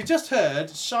 We just heard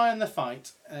 "Shy and the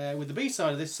Fight" with the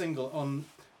B-side of this single on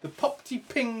the Popty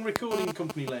Ping Recording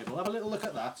Company label. Have a little look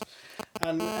at that.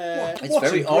 And It's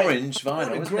very orange What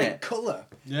vinyl, a isn't great it? colour.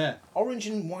 yeah. Orange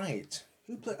and white.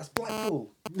 Who played? That's Blackpool.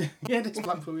 Yeah, it's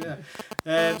Blackpool,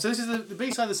 yeah. So this is the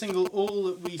B-side of the single All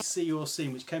That We See or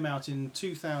Seem, which came out in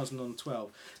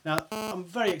 2012. Now, I'm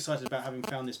very excited about having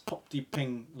found this Popty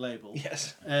Ping label.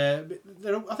 Yes. I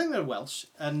think they're Welsh,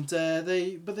 and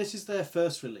but this is their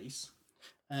first release,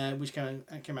 which came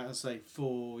out, as I say,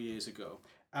 4 years ago.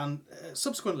 And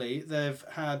subsequently, they've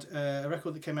had a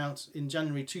record that came out in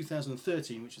January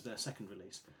 2013, which is their second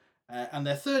release. And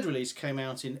their third release came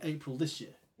out in April this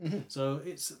year. So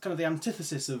it's kind of the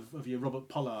antithesis of your Robert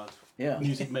Pollard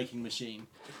music making machine.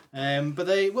 But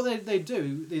what they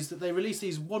do is that they release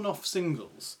these one-off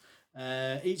singles,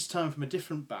 each time from a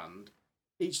different band,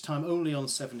 each time only on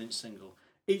 7-inch single,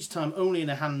 each time only in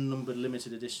a hand-numbered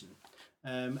limited edition.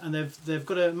 And they've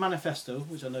got a manifesto,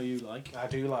 which I know you like. I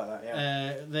do like that,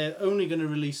 yeah. They're only going to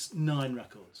release 9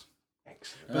 records.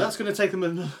 Excellent. But that's going to take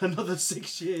them another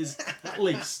 6 years at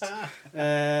least.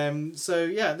 So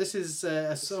yeah, this is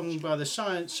a song by the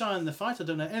Shine the Fight. I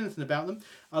don't know anything about them.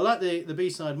 I like the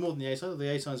B-side more than the A-side. The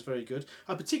A-side is very good.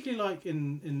 I particularly like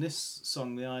in this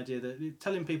song the idea that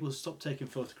telling people to stop taking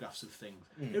photographs of things.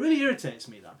 It really irritates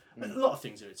me, that. A lot of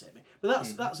things irritate me.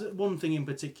 But that's one thing in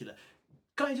particular.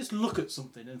 Can't you just look at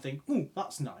something and think, "Ooh,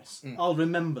 that's nice. I'll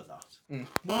remember that."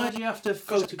 Why do you have to?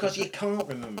 Because you can't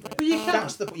remember it. But you can.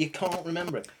 You can't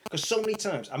remember it. Because so many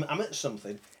times I'm at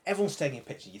something, everyone's taking a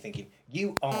picture. You're thinking,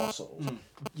 "You arseholes,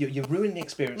 you're ruining the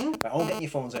experience by all getting your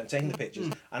phones out and taking the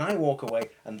pictures." And I walk away,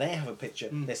 and they have a picture.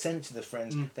 They send it to their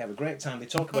friends. They have a great time. They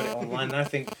talk about it online, and I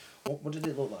think, "What did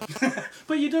it look like?"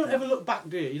 But you don't ever look back,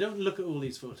 do you? You don't look at all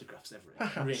these photographs ever.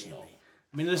 Perhaps really. not.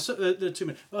 I mean, there's 2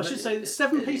 minutes. Well, I should say,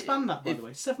 7-piece band that, by the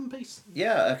way. 7-piece.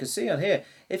 Yeah, I can see on here.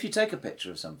 If you take a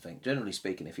picture of something, generally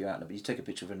speaking, if you're out and about, you take a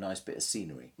picture of a nice bit of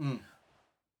scenery.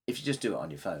 If you just do it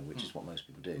on your phone, which is what most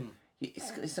people do,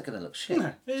 it's not going to look shit.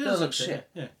 No, it's going to look shit.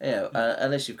 Yeah.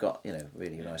 Unless you've got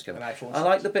really nice camera. An iPhone I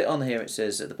like the bit on here. It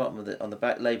says at the bottom of on the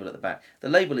back label at the back. The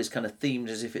label is kind of themed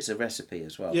as if it's a recipe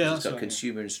as well. Yeah, it's got right,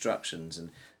 consumer instructions and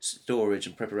storage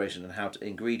and preparation and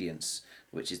ingredients,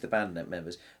 which is the band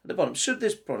members. At the bottom, should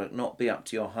this product not be up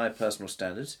to your high personal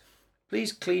standards,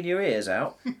 please clean your ears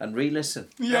out and re-listen.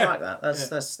 I like that.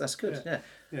 That's good.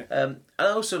 Yeah. I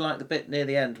also like the bit near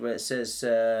the end where it says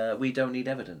we don't need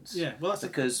evidence. Yeah, well, that's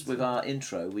because with our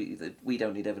intro, we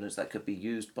don't need evidence that could be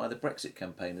used by the Brexit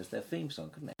campaign as their theme song,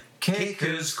 couldn't it?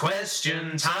 Kickers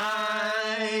question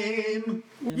time.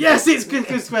 Yes, it's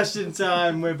Kickers question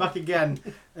time. We're back again,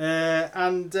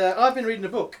 and I've been reading a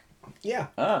book. Yeah.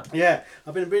 Yeah,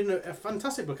 I've been reading a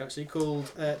fantastic book actually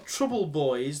called Trouble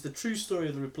Boys: The True Story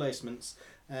of the Replacements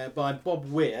by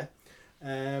Bob Weir.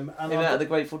 And Out of the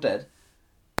Grateful Dead?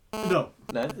 No,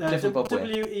 different Bob Weir.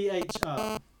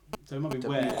 W-E-H-R. So it might be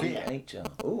Weir. W-E-H-R.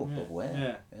 Oh, Bob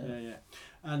Weir. Yeah.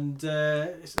 And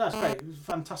that's great. It was a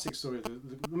fantastic story. The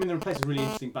Replacements is a really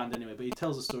interesting band anyway, but he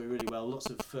tells the story really well. Lots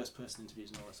of first-person interviews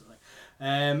and all that sort of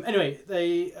thing.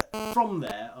 Anyway, from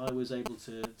there, I was able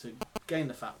to gain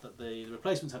the fact that the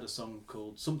Replacements had a song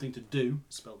called Something to Do,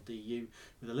 spelled D-U,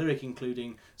 with a lyric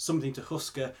including Something to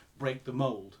Husker, Break the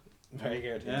Mould. Very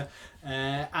good. Yeah.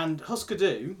 And Husker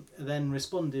Du then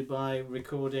responded by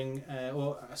recording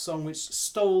a song which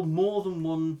stole more than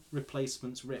one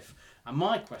Replacements riff. And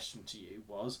my question to you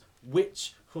was,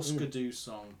 which Husker Du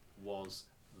song was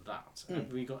that?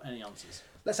 Have we got any answers?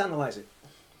 Let's analyse it.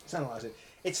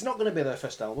 It's not going to be their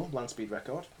first album, Landspeed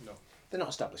Record. No. They're not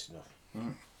established enough.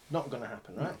 Not going to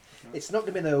happen, right? No. It's not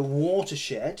going to be their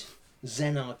Watershed,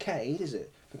 Zen Arcade, is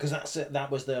it? Because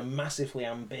that was their massively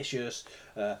ambitious,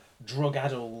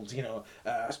 drug-addled,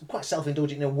 quite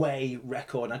self-indulgent in a way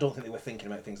record. And I don't think they were thinking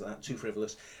about things like that, too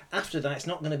frivolous. After that, it's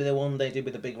not going to be the one they did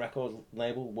with the big record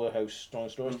label, Warehouse Strong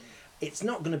Stories. It's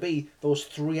not going to be those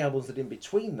 3 albums that are in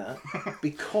between that,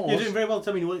 because... You're doing very well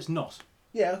telling me what it's not.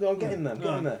 Yeah, I'm getting there.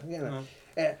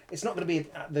 It's not going to be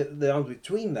the album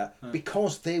between that,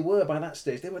 because they were by that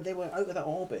stage. They were out of that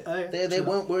orbit. They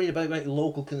weren't worried about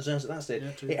local concerns at that stage.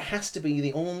 It has to be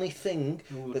the only thing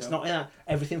that's not in that.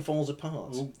 Everything Falls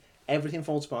Apart. Everything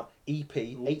Falls Apart. EP,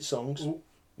 8 songs.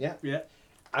 Yeah.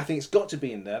 I think it's got to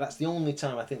be in there. That's the only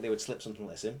time I think they would slip something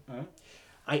like this in.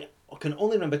 I can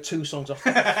only remember 2 songs off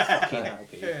the fucking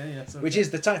LP, which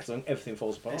is the title song, Everything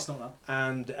Falls Apart. It's not that.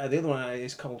 And the other one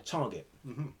is called Target.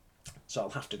 So I'll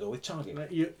have to go with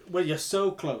Target. You're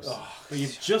so close, but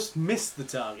you've just missed the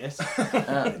target.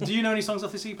 Do you know any songs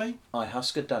off this EP? I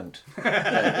Husker don't.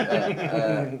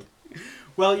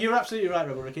 Well, you're absolutely right,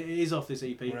 Robert Rick. It is off this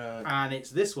EP, right. And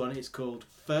it's this one. It's called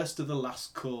First of the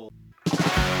Last Call.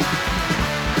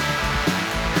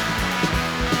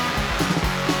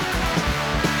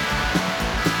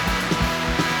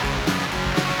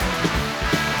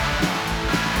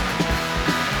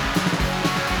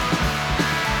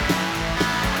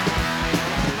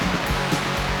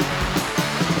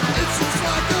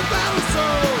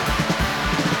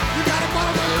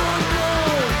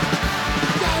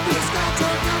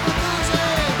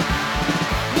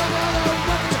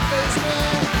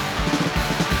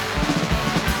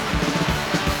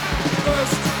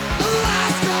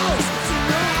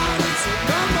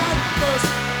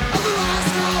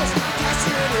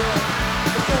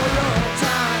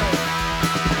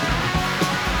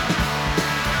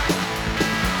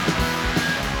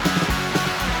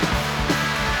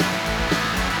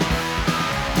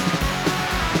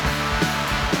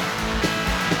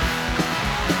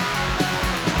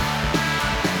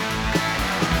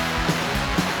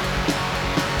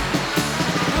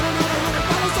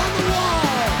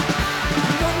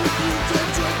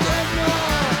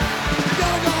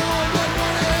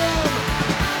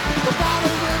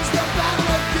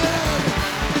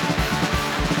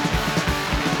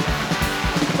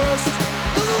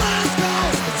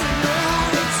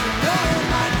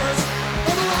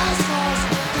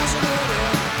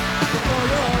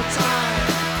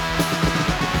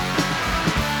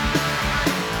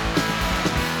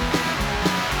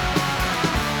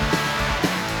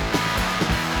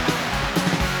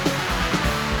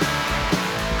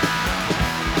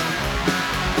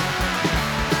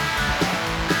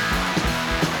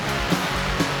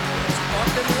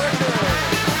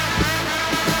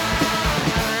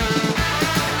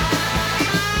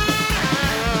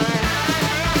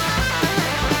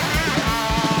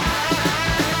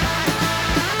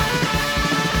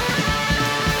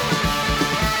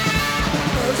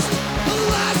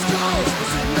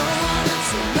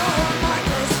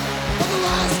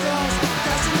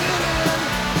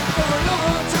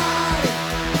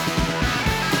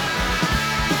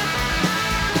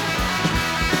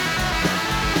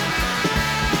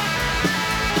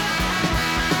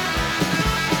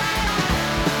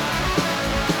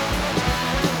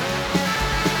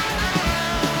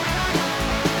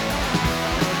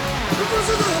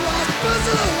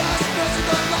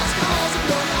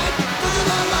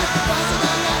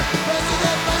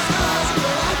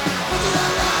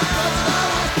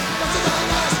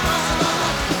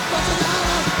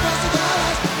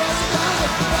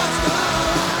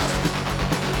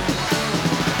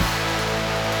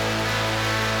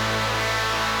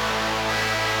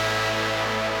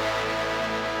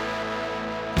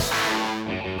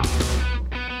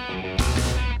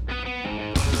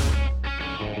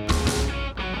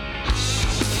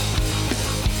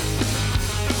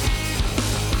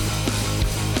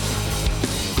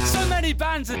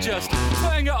 bands are just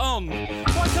putting it on.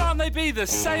 Why can't they be the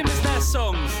same as their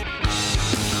songs?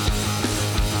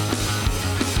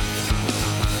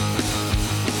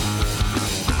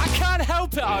 I can't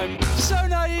help it, I'm so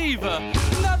naive.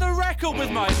 Another record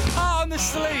with my heart on the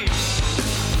sleeve.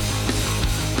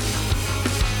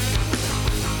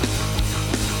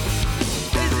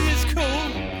 Is he as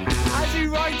cool as he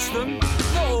writes them?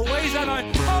 Not always, and I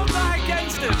hold that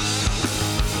against him.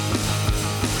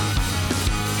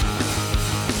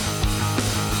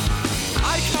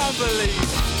 I can't believe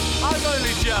I've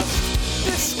only just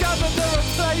discovered the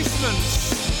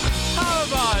Replacements. How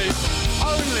have I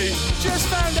only just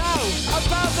found out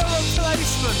about the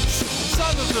Replacements?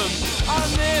 Some of them are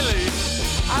nearly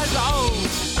as old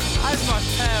as my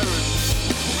parents.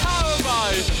 How have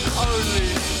I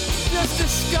only just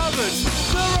discovered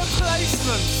the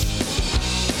Replacements?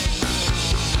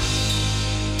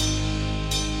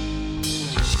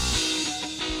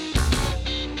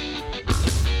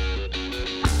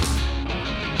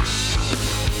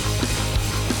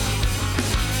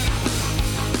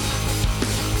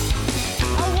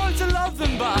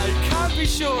 Them, but I can't be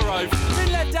sure. I've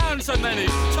been let down so many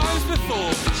times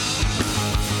before.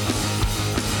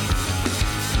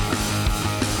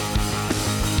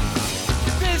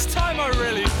 This time I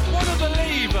really want to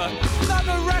believe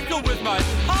another record with my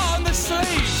heart on the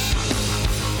sleeve.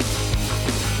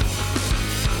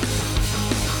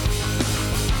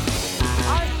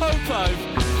 I hope I've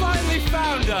finally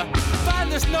found a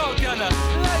band that's not gonna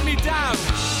let me down.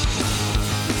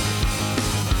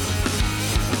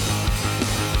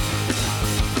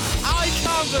 I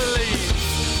can't believe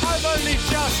I've only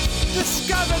just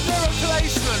discovered the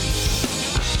Replacements.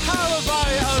 How have I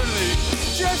only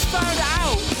just found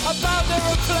out about the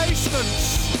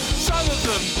Replacements? Some of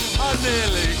them are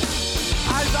nearly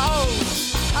as old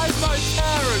as my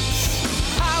parents.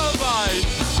 How have I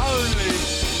only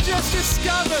just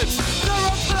discovered the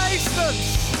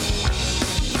Replacements?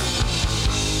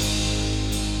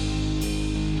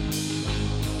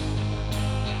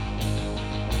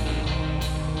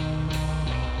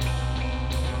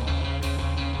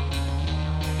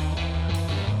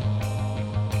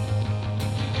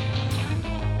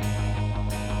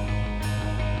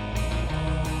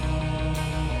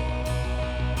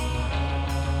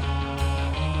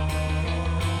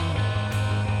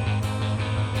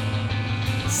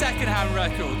 Second-hand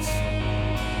records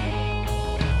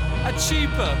are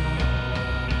cheaper.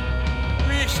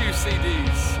 Reissue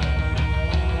CDs,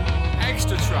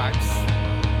 extra tracks.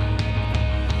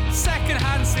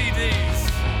 Second-hand CDs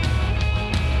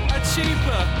are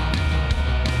cheaper.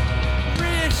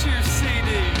 Reissue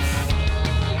CDs,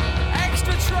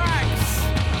 extra tracks.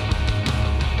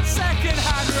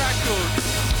 Second-hand records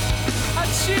are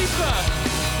cheaper.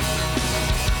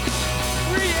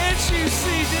 Reissue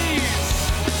CDs.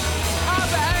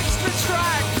 Have extra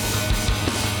tracks.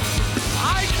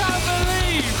 I can't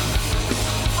believe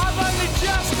I've only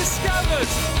just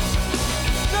discovered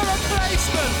the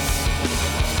Replacements.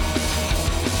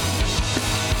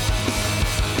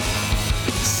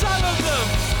 Some of them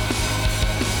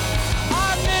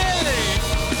are nearly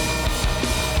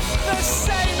the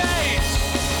same age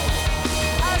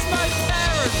as my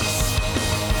parents.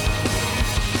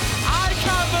 I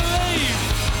can't believe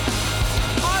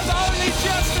I've only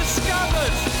just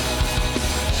discovered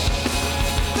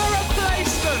the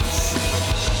Replacements.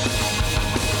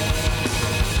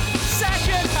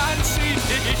 Second-hand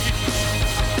CDs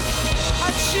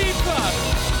are cheaper.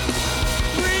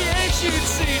 Reissued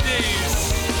CDs,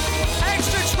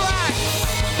 extra tracks.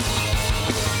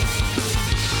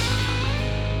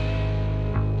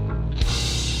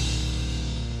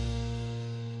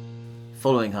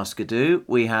 Following Husker Du,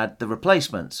 we had The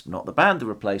Replacements, not the band The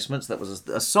Replacements. That was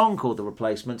a song called The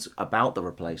Replacements, about The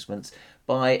Replacements,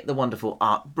 by the wonderful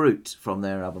Art Brut from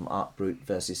their album Art Brut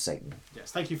vs. Satan.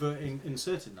 Yes, thank you for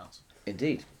inserting that.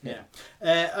 Indeed. Yeah.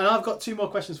 And I've got two more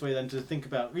questions for you then to think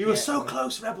about. You were so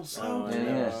close, Rebel. So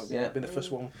I've been the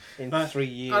first one in 3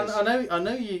 years. And I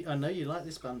know you like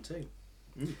this band too.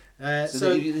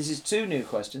 So this is two new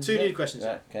questions. Two new questions.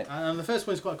 Right, okay. And the first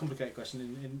one is quite a complicated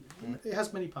question. It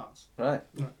has many parts. Right.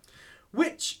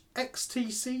 Which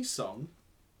XTC song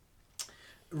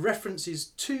references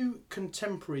two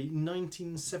contemporary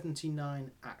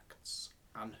 1979 acts,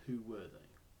 and who were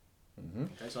they? Mm-hmm.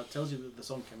 Okay, so it tells you that the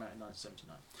song came out in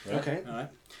 1979. Right. Okay. All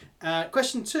right.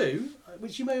 Question two,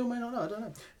 which you may or may not know, I don't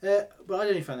know, but I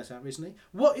only found this out recently.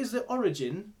 What is the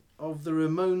origin of the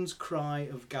Ramones' cry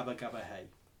of Gabba Gabba Hey?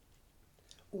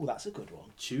 Oh, that's a good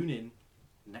one. Tune in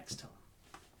next time.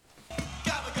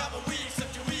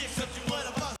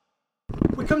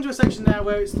 come to a section now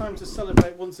where it's time to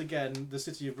celebrate once again the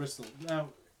city of Bristol. Now,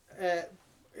 it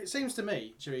seems to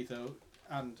me, Chorizo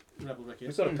and Rebel Ricky.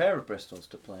 We've got a pair of Bristols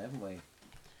to play, haven't we?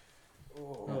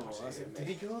 Oh, that's it. Did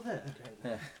he go there?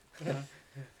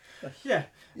 Yeah.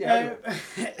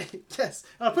 Yes.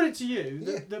 I'll put it to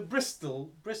you. The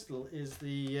Bristol is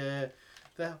the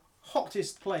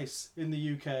hottest place in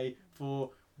the UK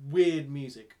for weird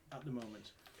music at the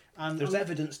moment. And There's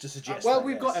evidence to suggest. well, that,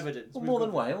 we've yes. got evidence. Well, We've more got-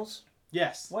 than Wales.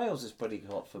 Yes. Wales is pretty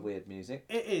hot for weird music.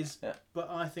 It is, Yeah. but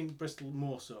I think Bristol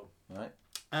more so. Right.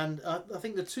 And I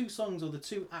think the two songs or the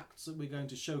two acts that we're going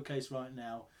to showcase right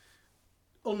now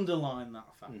underline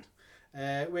that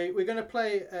fact. We're going to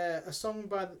play a song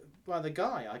by the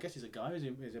guy. I guess he's a guy.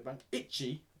 He's about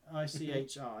Itchy,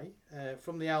 ICHI,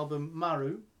 from the album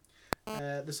Maru.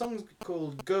 The song's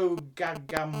called Go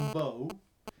Gagambo.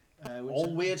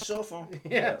 All weird so far.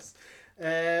 Yes.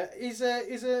 He's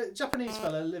a Japanese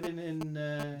fella living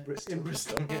in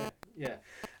Bristol. Yeah.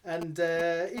 And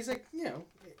he's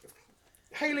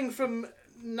hailing from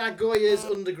Nagoya's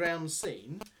underground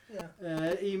scene.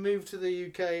 Yeah. He moved to the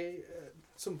UK at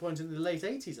some point in the late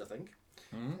 80s, I think,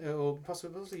 or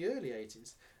possibly early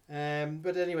 80s.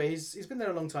 But anyway, he's been there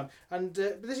a long time, and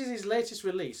this is his latest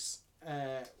release,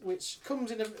 which comes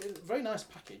in a very nice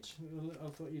package. I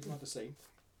thought you'd like to see.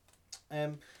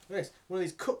 Yes, one of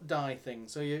these cut dye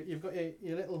things. So you've got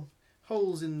your little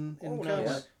holes in colour.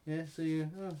 nice. Yeah. So you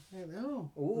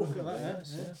look at that.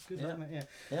 nice, Yeah, yeah. good, Yeah. isn't it? Yeah.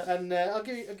 Yeah. And I'll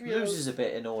give you Loses a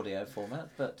bit in audio format,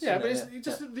 but yeah, you but know, it's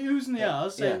just the oohs and the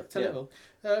ahs. So Yeah, tell yeah. it all.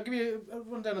 I'll give you a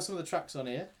rundown of some of the tracks on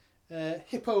here.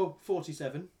 Hippo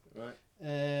 47. Right.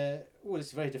 This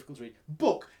is very difficult to read.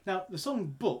 Book. Now the song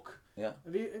Book. Yeah.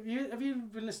 Have you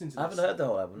been listening to this? I haven't heard the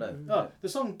whole album. No. Oh, the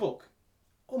song Book,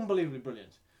 unbelievably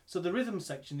brilliant. So the rhythm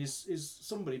section is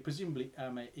somebody, presumably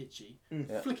Itchy,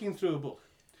 Yeah. flicking through a book.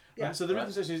 Yeah, Right? So the rhythm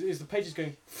right. section is the pages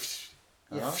going.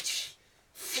 Uh-huh.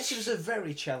 This was a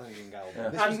very challenging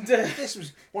album. Yeah. This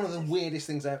was one of the weirdest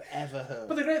things I've ever heard.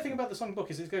 But the great thing about the song Book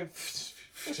is it's going.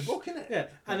 It's a book, isn't it? Yeah,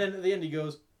 and then at the end he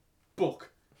goes, Book.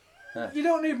 Yeah. You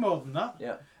don't need more than that.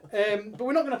 Yeah. But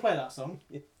we're not going to play that song.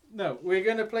 No, we're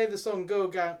going to play the song Go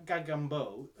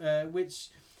Gagambo, which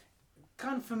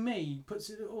kind of, for me,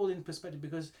 puts it all in perspective,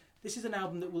 because this is an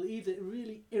album that will either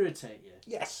really irritate you.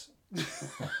 Yes.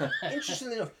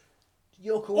 Interestingly enough,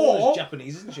 Yoko Or- Ono's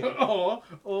Japanese, isn't she?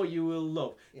 or you will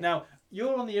love. Now,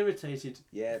 you're on the irritated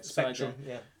Yeah, side Spectrum.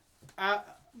 there. Yeah.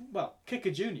 Well, Kicker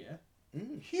Jr.,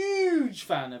 huge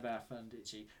fan of our friend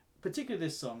Itchy, particularly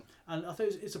this song, and I thought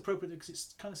it's appropriate because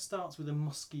it kind of starts with a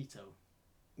mosquito.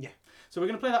 Yeah. So we're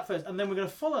going to play that first, and then we're going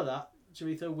to follow that,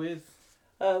 Chorizo,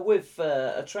 with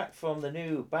A track from the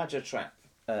new Badger Trap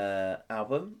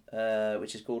album,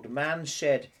 which is called Man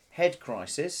Shed Head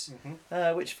Crisis,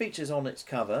 which features on its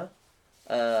cover,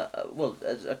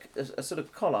 a sort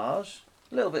of collage,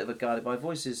 a little bit of a Guided by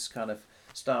Voices kind of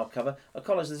style cover. A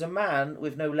collage. There's a man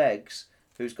with no legs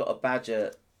who's got a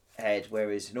badger head where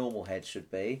his normal head should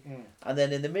be, and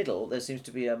then in the middle there seems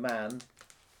to be a man.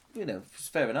 You know, it's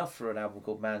fair enough for an album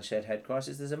called Man Shed Head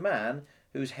Crisis. There's a man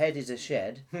whose head is a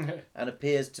shed and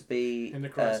appears to be in a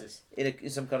crisis. In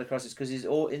some kind of crisis because his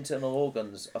internal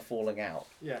organs are falling out.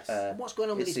 Yes. What's going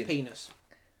on with it his seems- penis?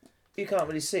 You can't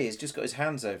really see. He's just got his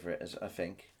hands over it, I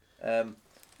think.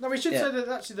 No, we should Yeah. say that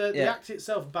actually the Yeah. act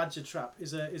itself, Badger Trap,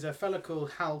 is a fella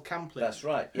called Hal Camplin. That's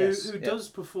right. Who Yes. yeah. does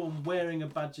perform wearing a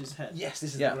badger's head. Yes,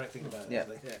 this is Yeah. the great thing about it. Yeah.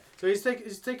 Isn't it? Yeah. So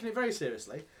he's taking it very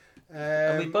seriously.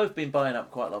 And we've both been buying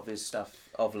up quite a lot of his stuff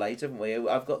of late, haven't we?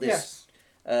 I've got this. Yes.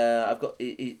 I've got.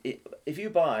 If you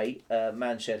buy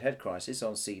Man Shed Head Crisis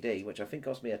on CD, which I think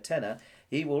cost me £10,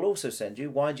 he will also send you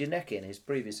Wind Your Neck In, his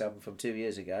previous album from 2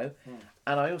 years ago,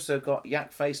 and I also got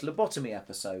Yak Face Lobotomy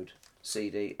Episode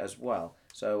CD as well.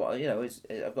 So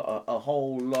I've got a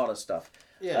whole lot of stuff.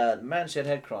 Yeah. Man Shed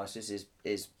Head Crisis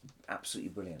is absolutely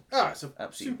brilliant. It's a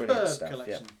Absolutely superb brilliant stuff,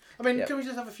 collection. yeah. I mean, Yeah. can we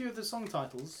just have a few of the song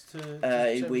titles to We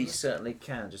show them? certainly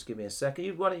can. Just give me a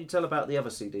second. Why don't you tell about the other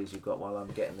CDs you've got while I'm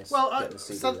getting this? Well, getting the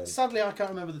CD ready. sadly, I can't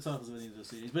remember the titles of any of the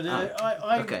CDs, but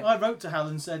okay. I wrote to Hal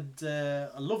and said,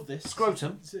 I love this.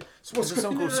 Scrotum. What's There's a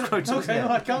song called Scrotum, Okay, isn't no,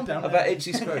 there? I calm down. About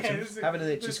itchy scrotum. It's- Having an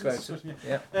itchy it's- scrotum.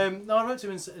 Yeah. No, I wrote to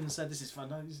him and said, this is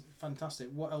fantastic.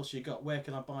 What else you got? Where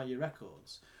can I buy your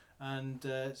records? And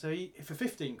so he, for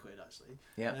 15 quid actually,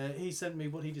 he sent me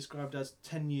what he described as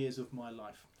 10 years of my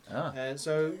life.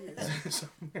 So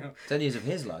 10 years of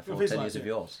his life, Of or his 10 life, years of yeah.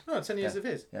 yours? No, 10 years Yeah. of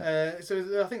his. Yeah.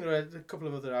 So I think there are a couple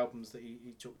of other albums that he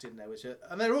chucked in there,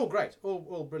 and they're all great,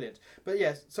 all brilliant. But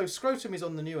yes, so Scrotum is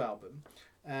on the new album.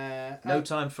 No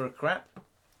Time for a Crap.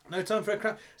 No Time for a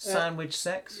Crap. Sandwich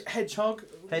Sex. Hedgehog.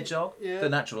 Hedgehog. Yeah. The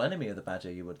natural enemy of the badger,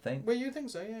 you would think. Well, you think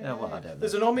so, yeah. Yeah, well, I don't know.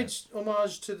 There's an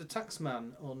homage to the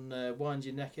Taxman on Wind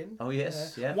Your Neck In. Oh,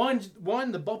 yes, yeah.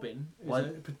 Wind the Bobbin is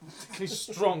a particularly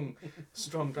strong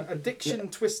Addiction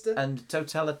Twister. And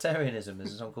totalitarianism,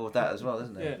 there's a song called that as well,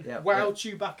 isn't there? Yeah. Wow,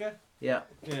 Chewbacca. Yeah.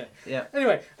 Yeah.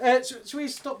 Anyway, should we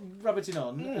stop rabbiting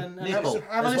on? And Nipple. have a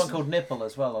There's one listen? called Nipple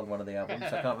as well on one of the albums. I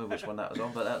can't remember which one that was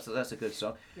on, but that's a good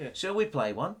song. Yeah. Shall we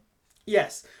play one?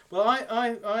 Yes. Well,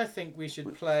 I think we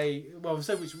should play. Well, we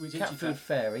said which Cat Food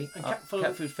Fairy. Cat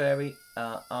Food Fairy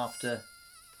after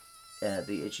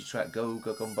the itchy track Go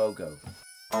Go Gumbo Go.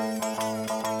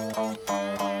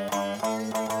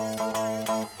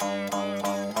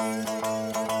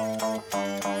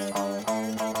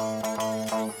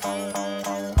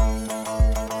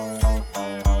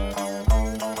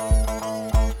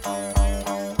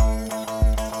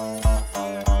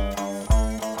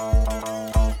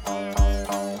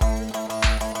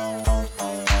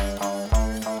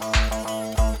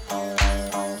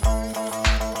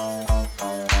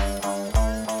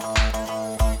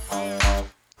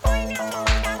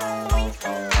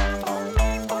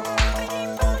 Boing,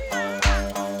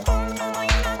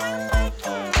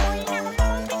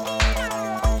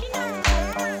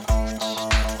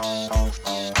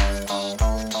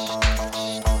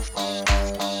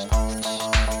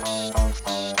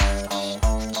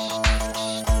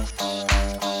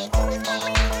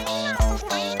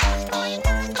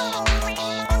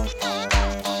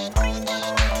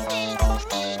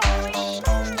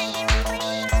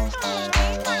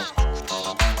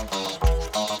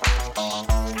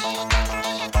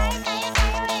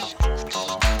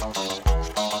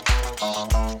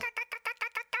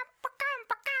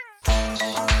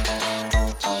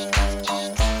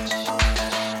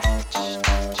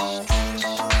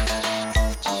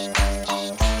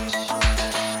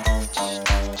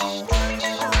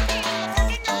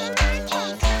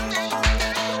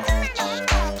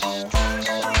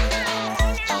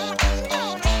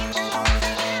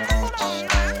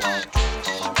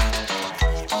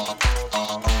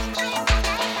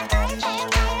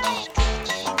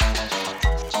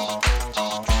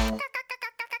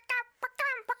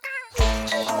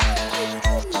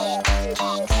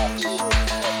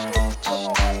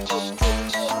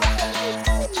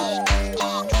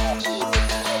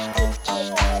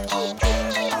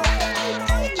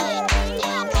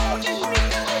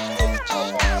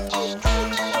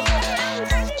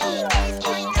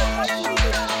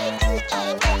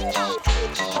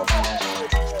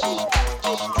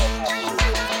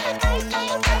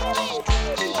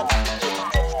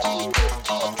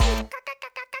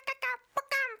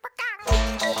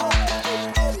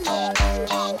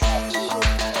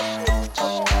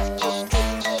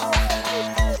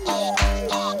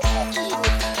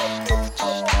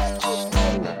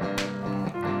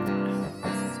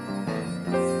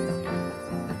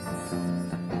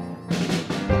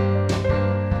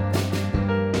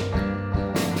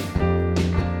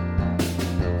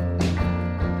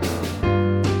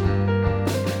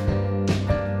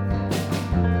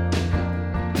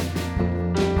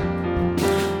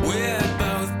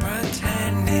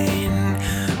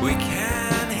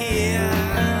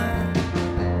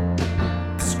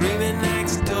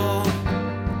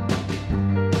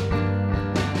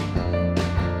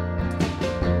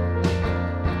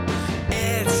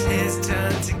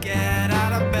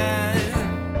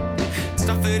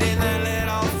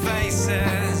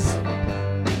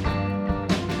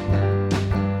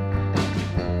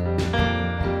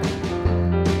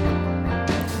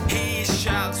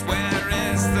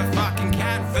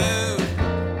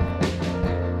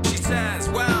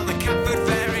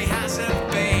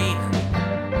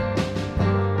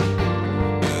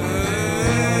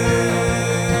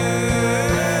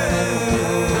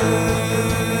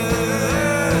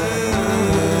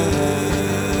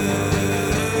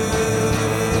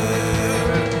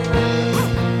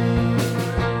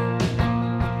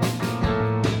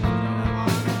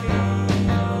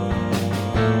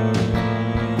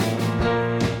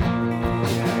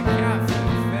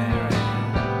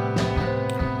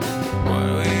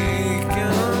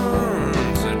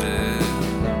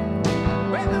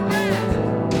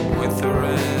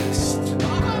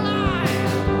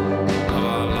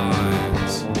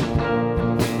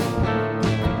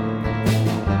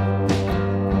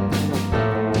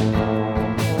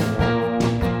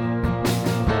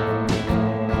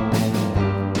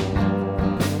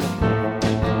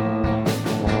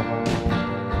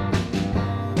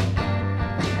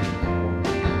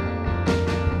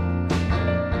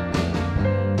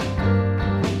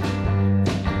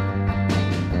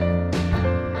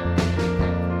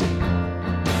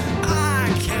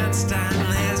 stand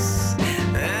this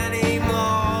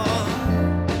anymore.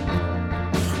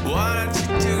 Why don't you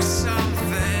do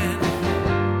something?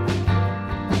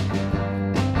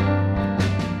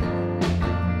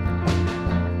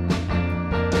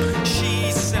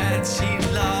 She said she'd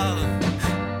love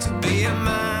to be a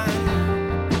man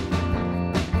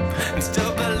and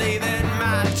still believe in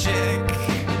magic.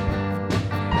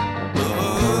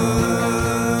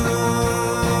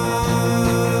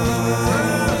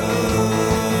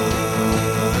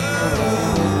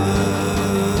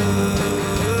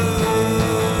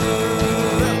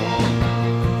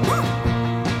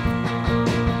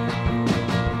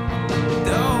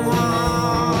 Don't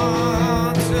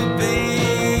want to be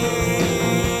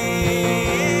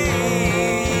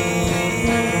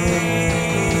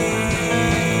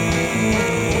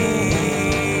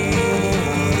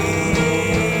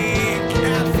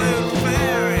cat food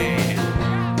fairy,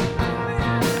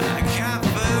 a cat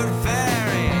food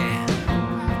fairy.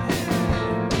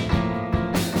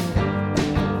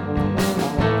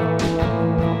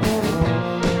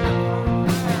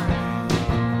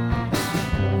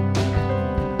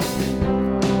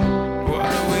 What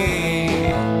are we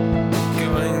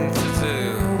going to do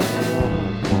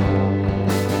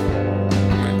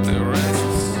with the rest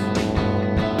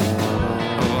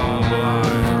of our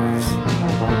lives?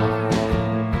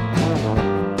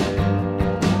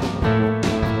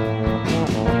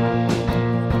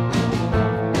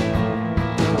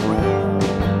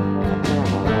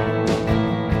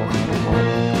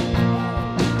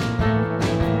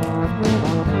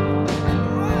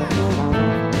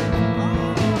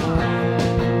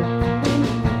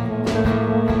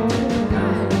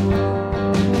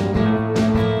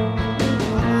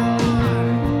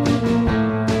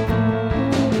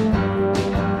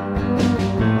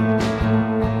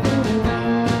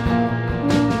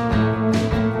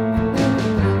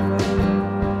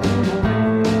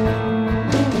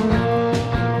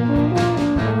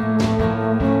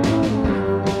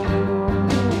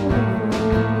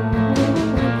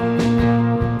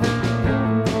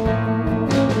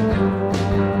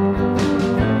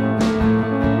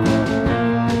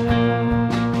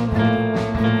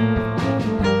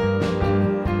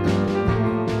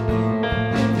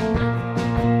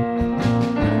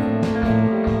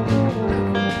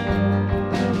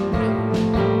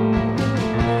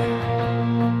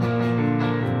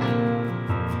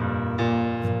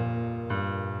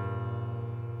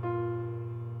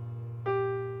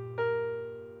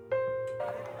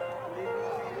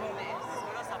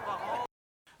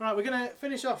 Right, we're going to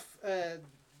finish off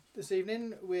this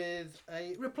evening with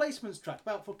a replacements track.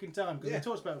 About fucking time, because we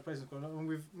talked about replacements quite a lot and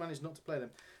we've managed not to play them.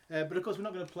 But of course, we're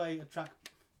not going to play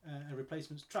a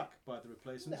replacements track by the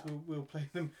Replacements. No. We'll play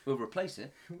them. We'll replace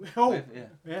it. Oh, yeah,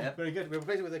 yeah, very good. We'll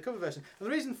replace it with a cover version. And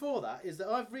the reason for that is that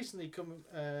I've recently come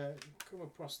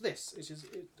across this, which is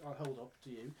I'll hold up to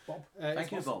you, Bob.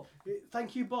 Thank you, Bob.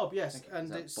 Thank you, Bob. Yes, Is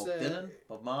that Bob Dylan,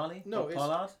 Bob Marley, no, Bob it's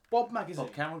Pollard, Bob Magazine.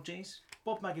 Bob Carroll G's.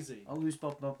 Bob Magazine. Oh, who's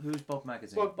Bob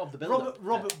Magazine? Bob the Builder.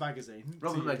 Robert Magazine.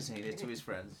 Robert Magazine to his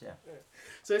friends. Yeah.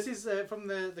 So this is from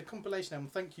the compilation album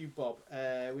Thank You Bob,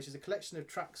 which is a collection of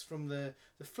tracks from the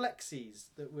Flexies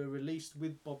that were released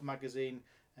with Bob Magazine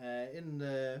in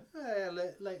the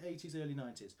late 80s, early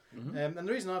 90s. Mhm. And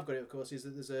the reason I've got it, of course, is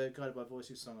that there's a Guided by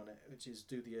Voices song on it, which is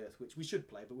Do the Earth, which we should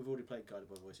play, but we've already played Guided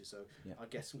by Voices, so I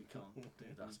guess we can't do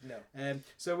that. No.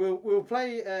 So we'll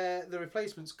play the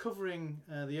Replacements covering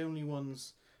The Only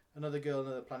Ones, Another Girl,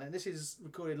 Another Planet. And this is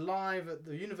recorded live at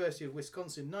the University of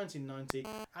Wisconsin, 1990,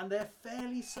 and they're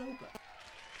fairly sober.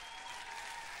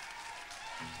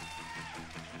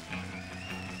 Thank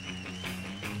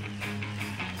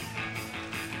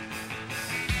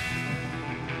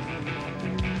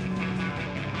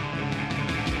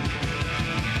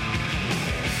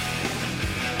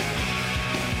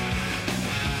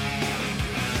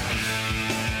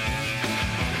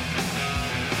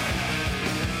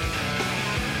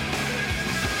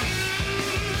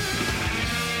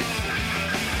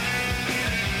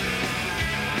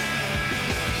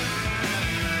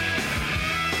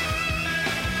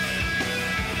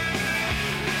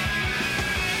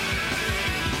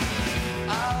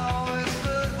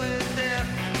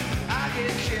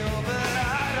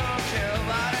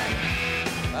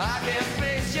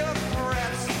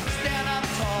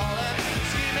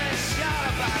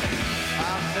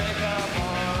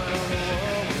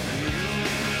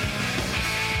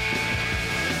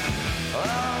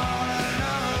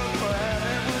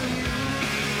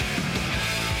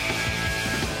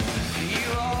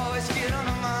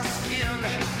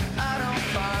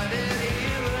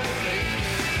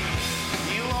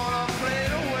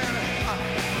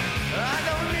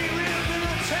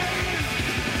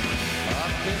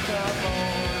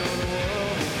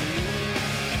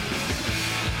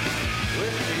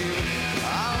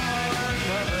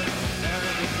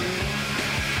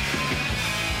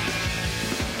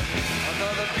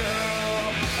Another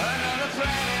girl, another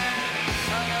planet,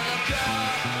 another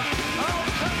girl. Oh,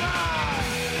 come on!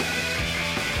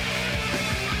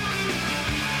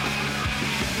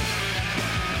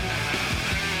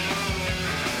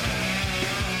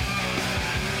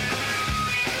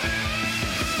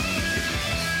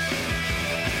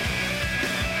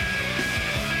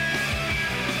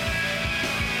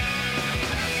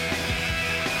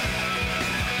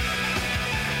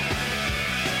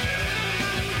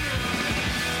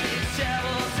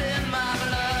 Devil's in my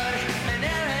blood, and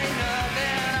there ain't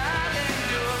nothing I can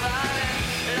do about it.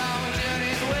 Long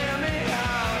journeys wear me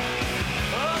out.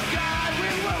 Oh God, we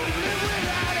won't live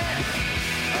without it.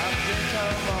 I think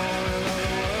I'm all over the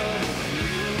world with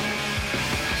you.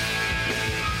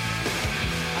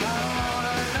 I want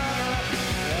another life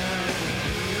with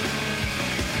you.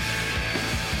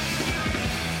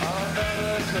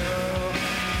 Another girl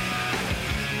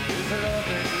is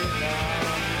loving you now.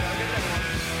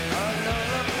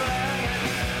 Another planet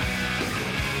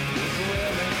is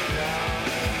wearing down.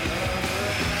 Another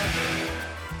planet.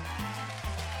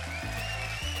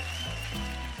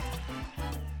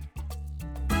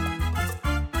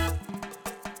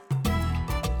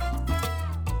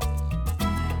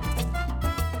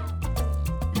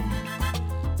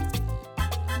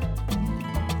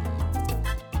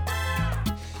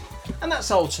 And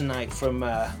that's all tonight from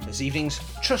this evening's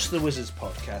Trust the Wizards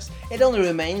podcast. It only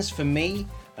remains for me,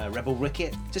 Rebel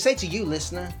Ricket, to say to you,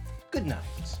 listener, good night.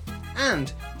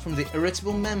 And from the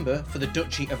irritable member for the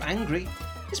Duchy of Angry,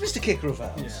 it's Mr. Kicker of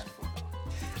Elves.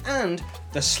 And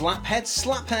the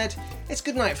slaphead, it's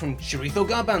good night from Chorizo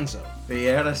Garbanzo.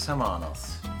 Vieras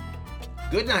Hermanos.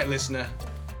 Good night, listener.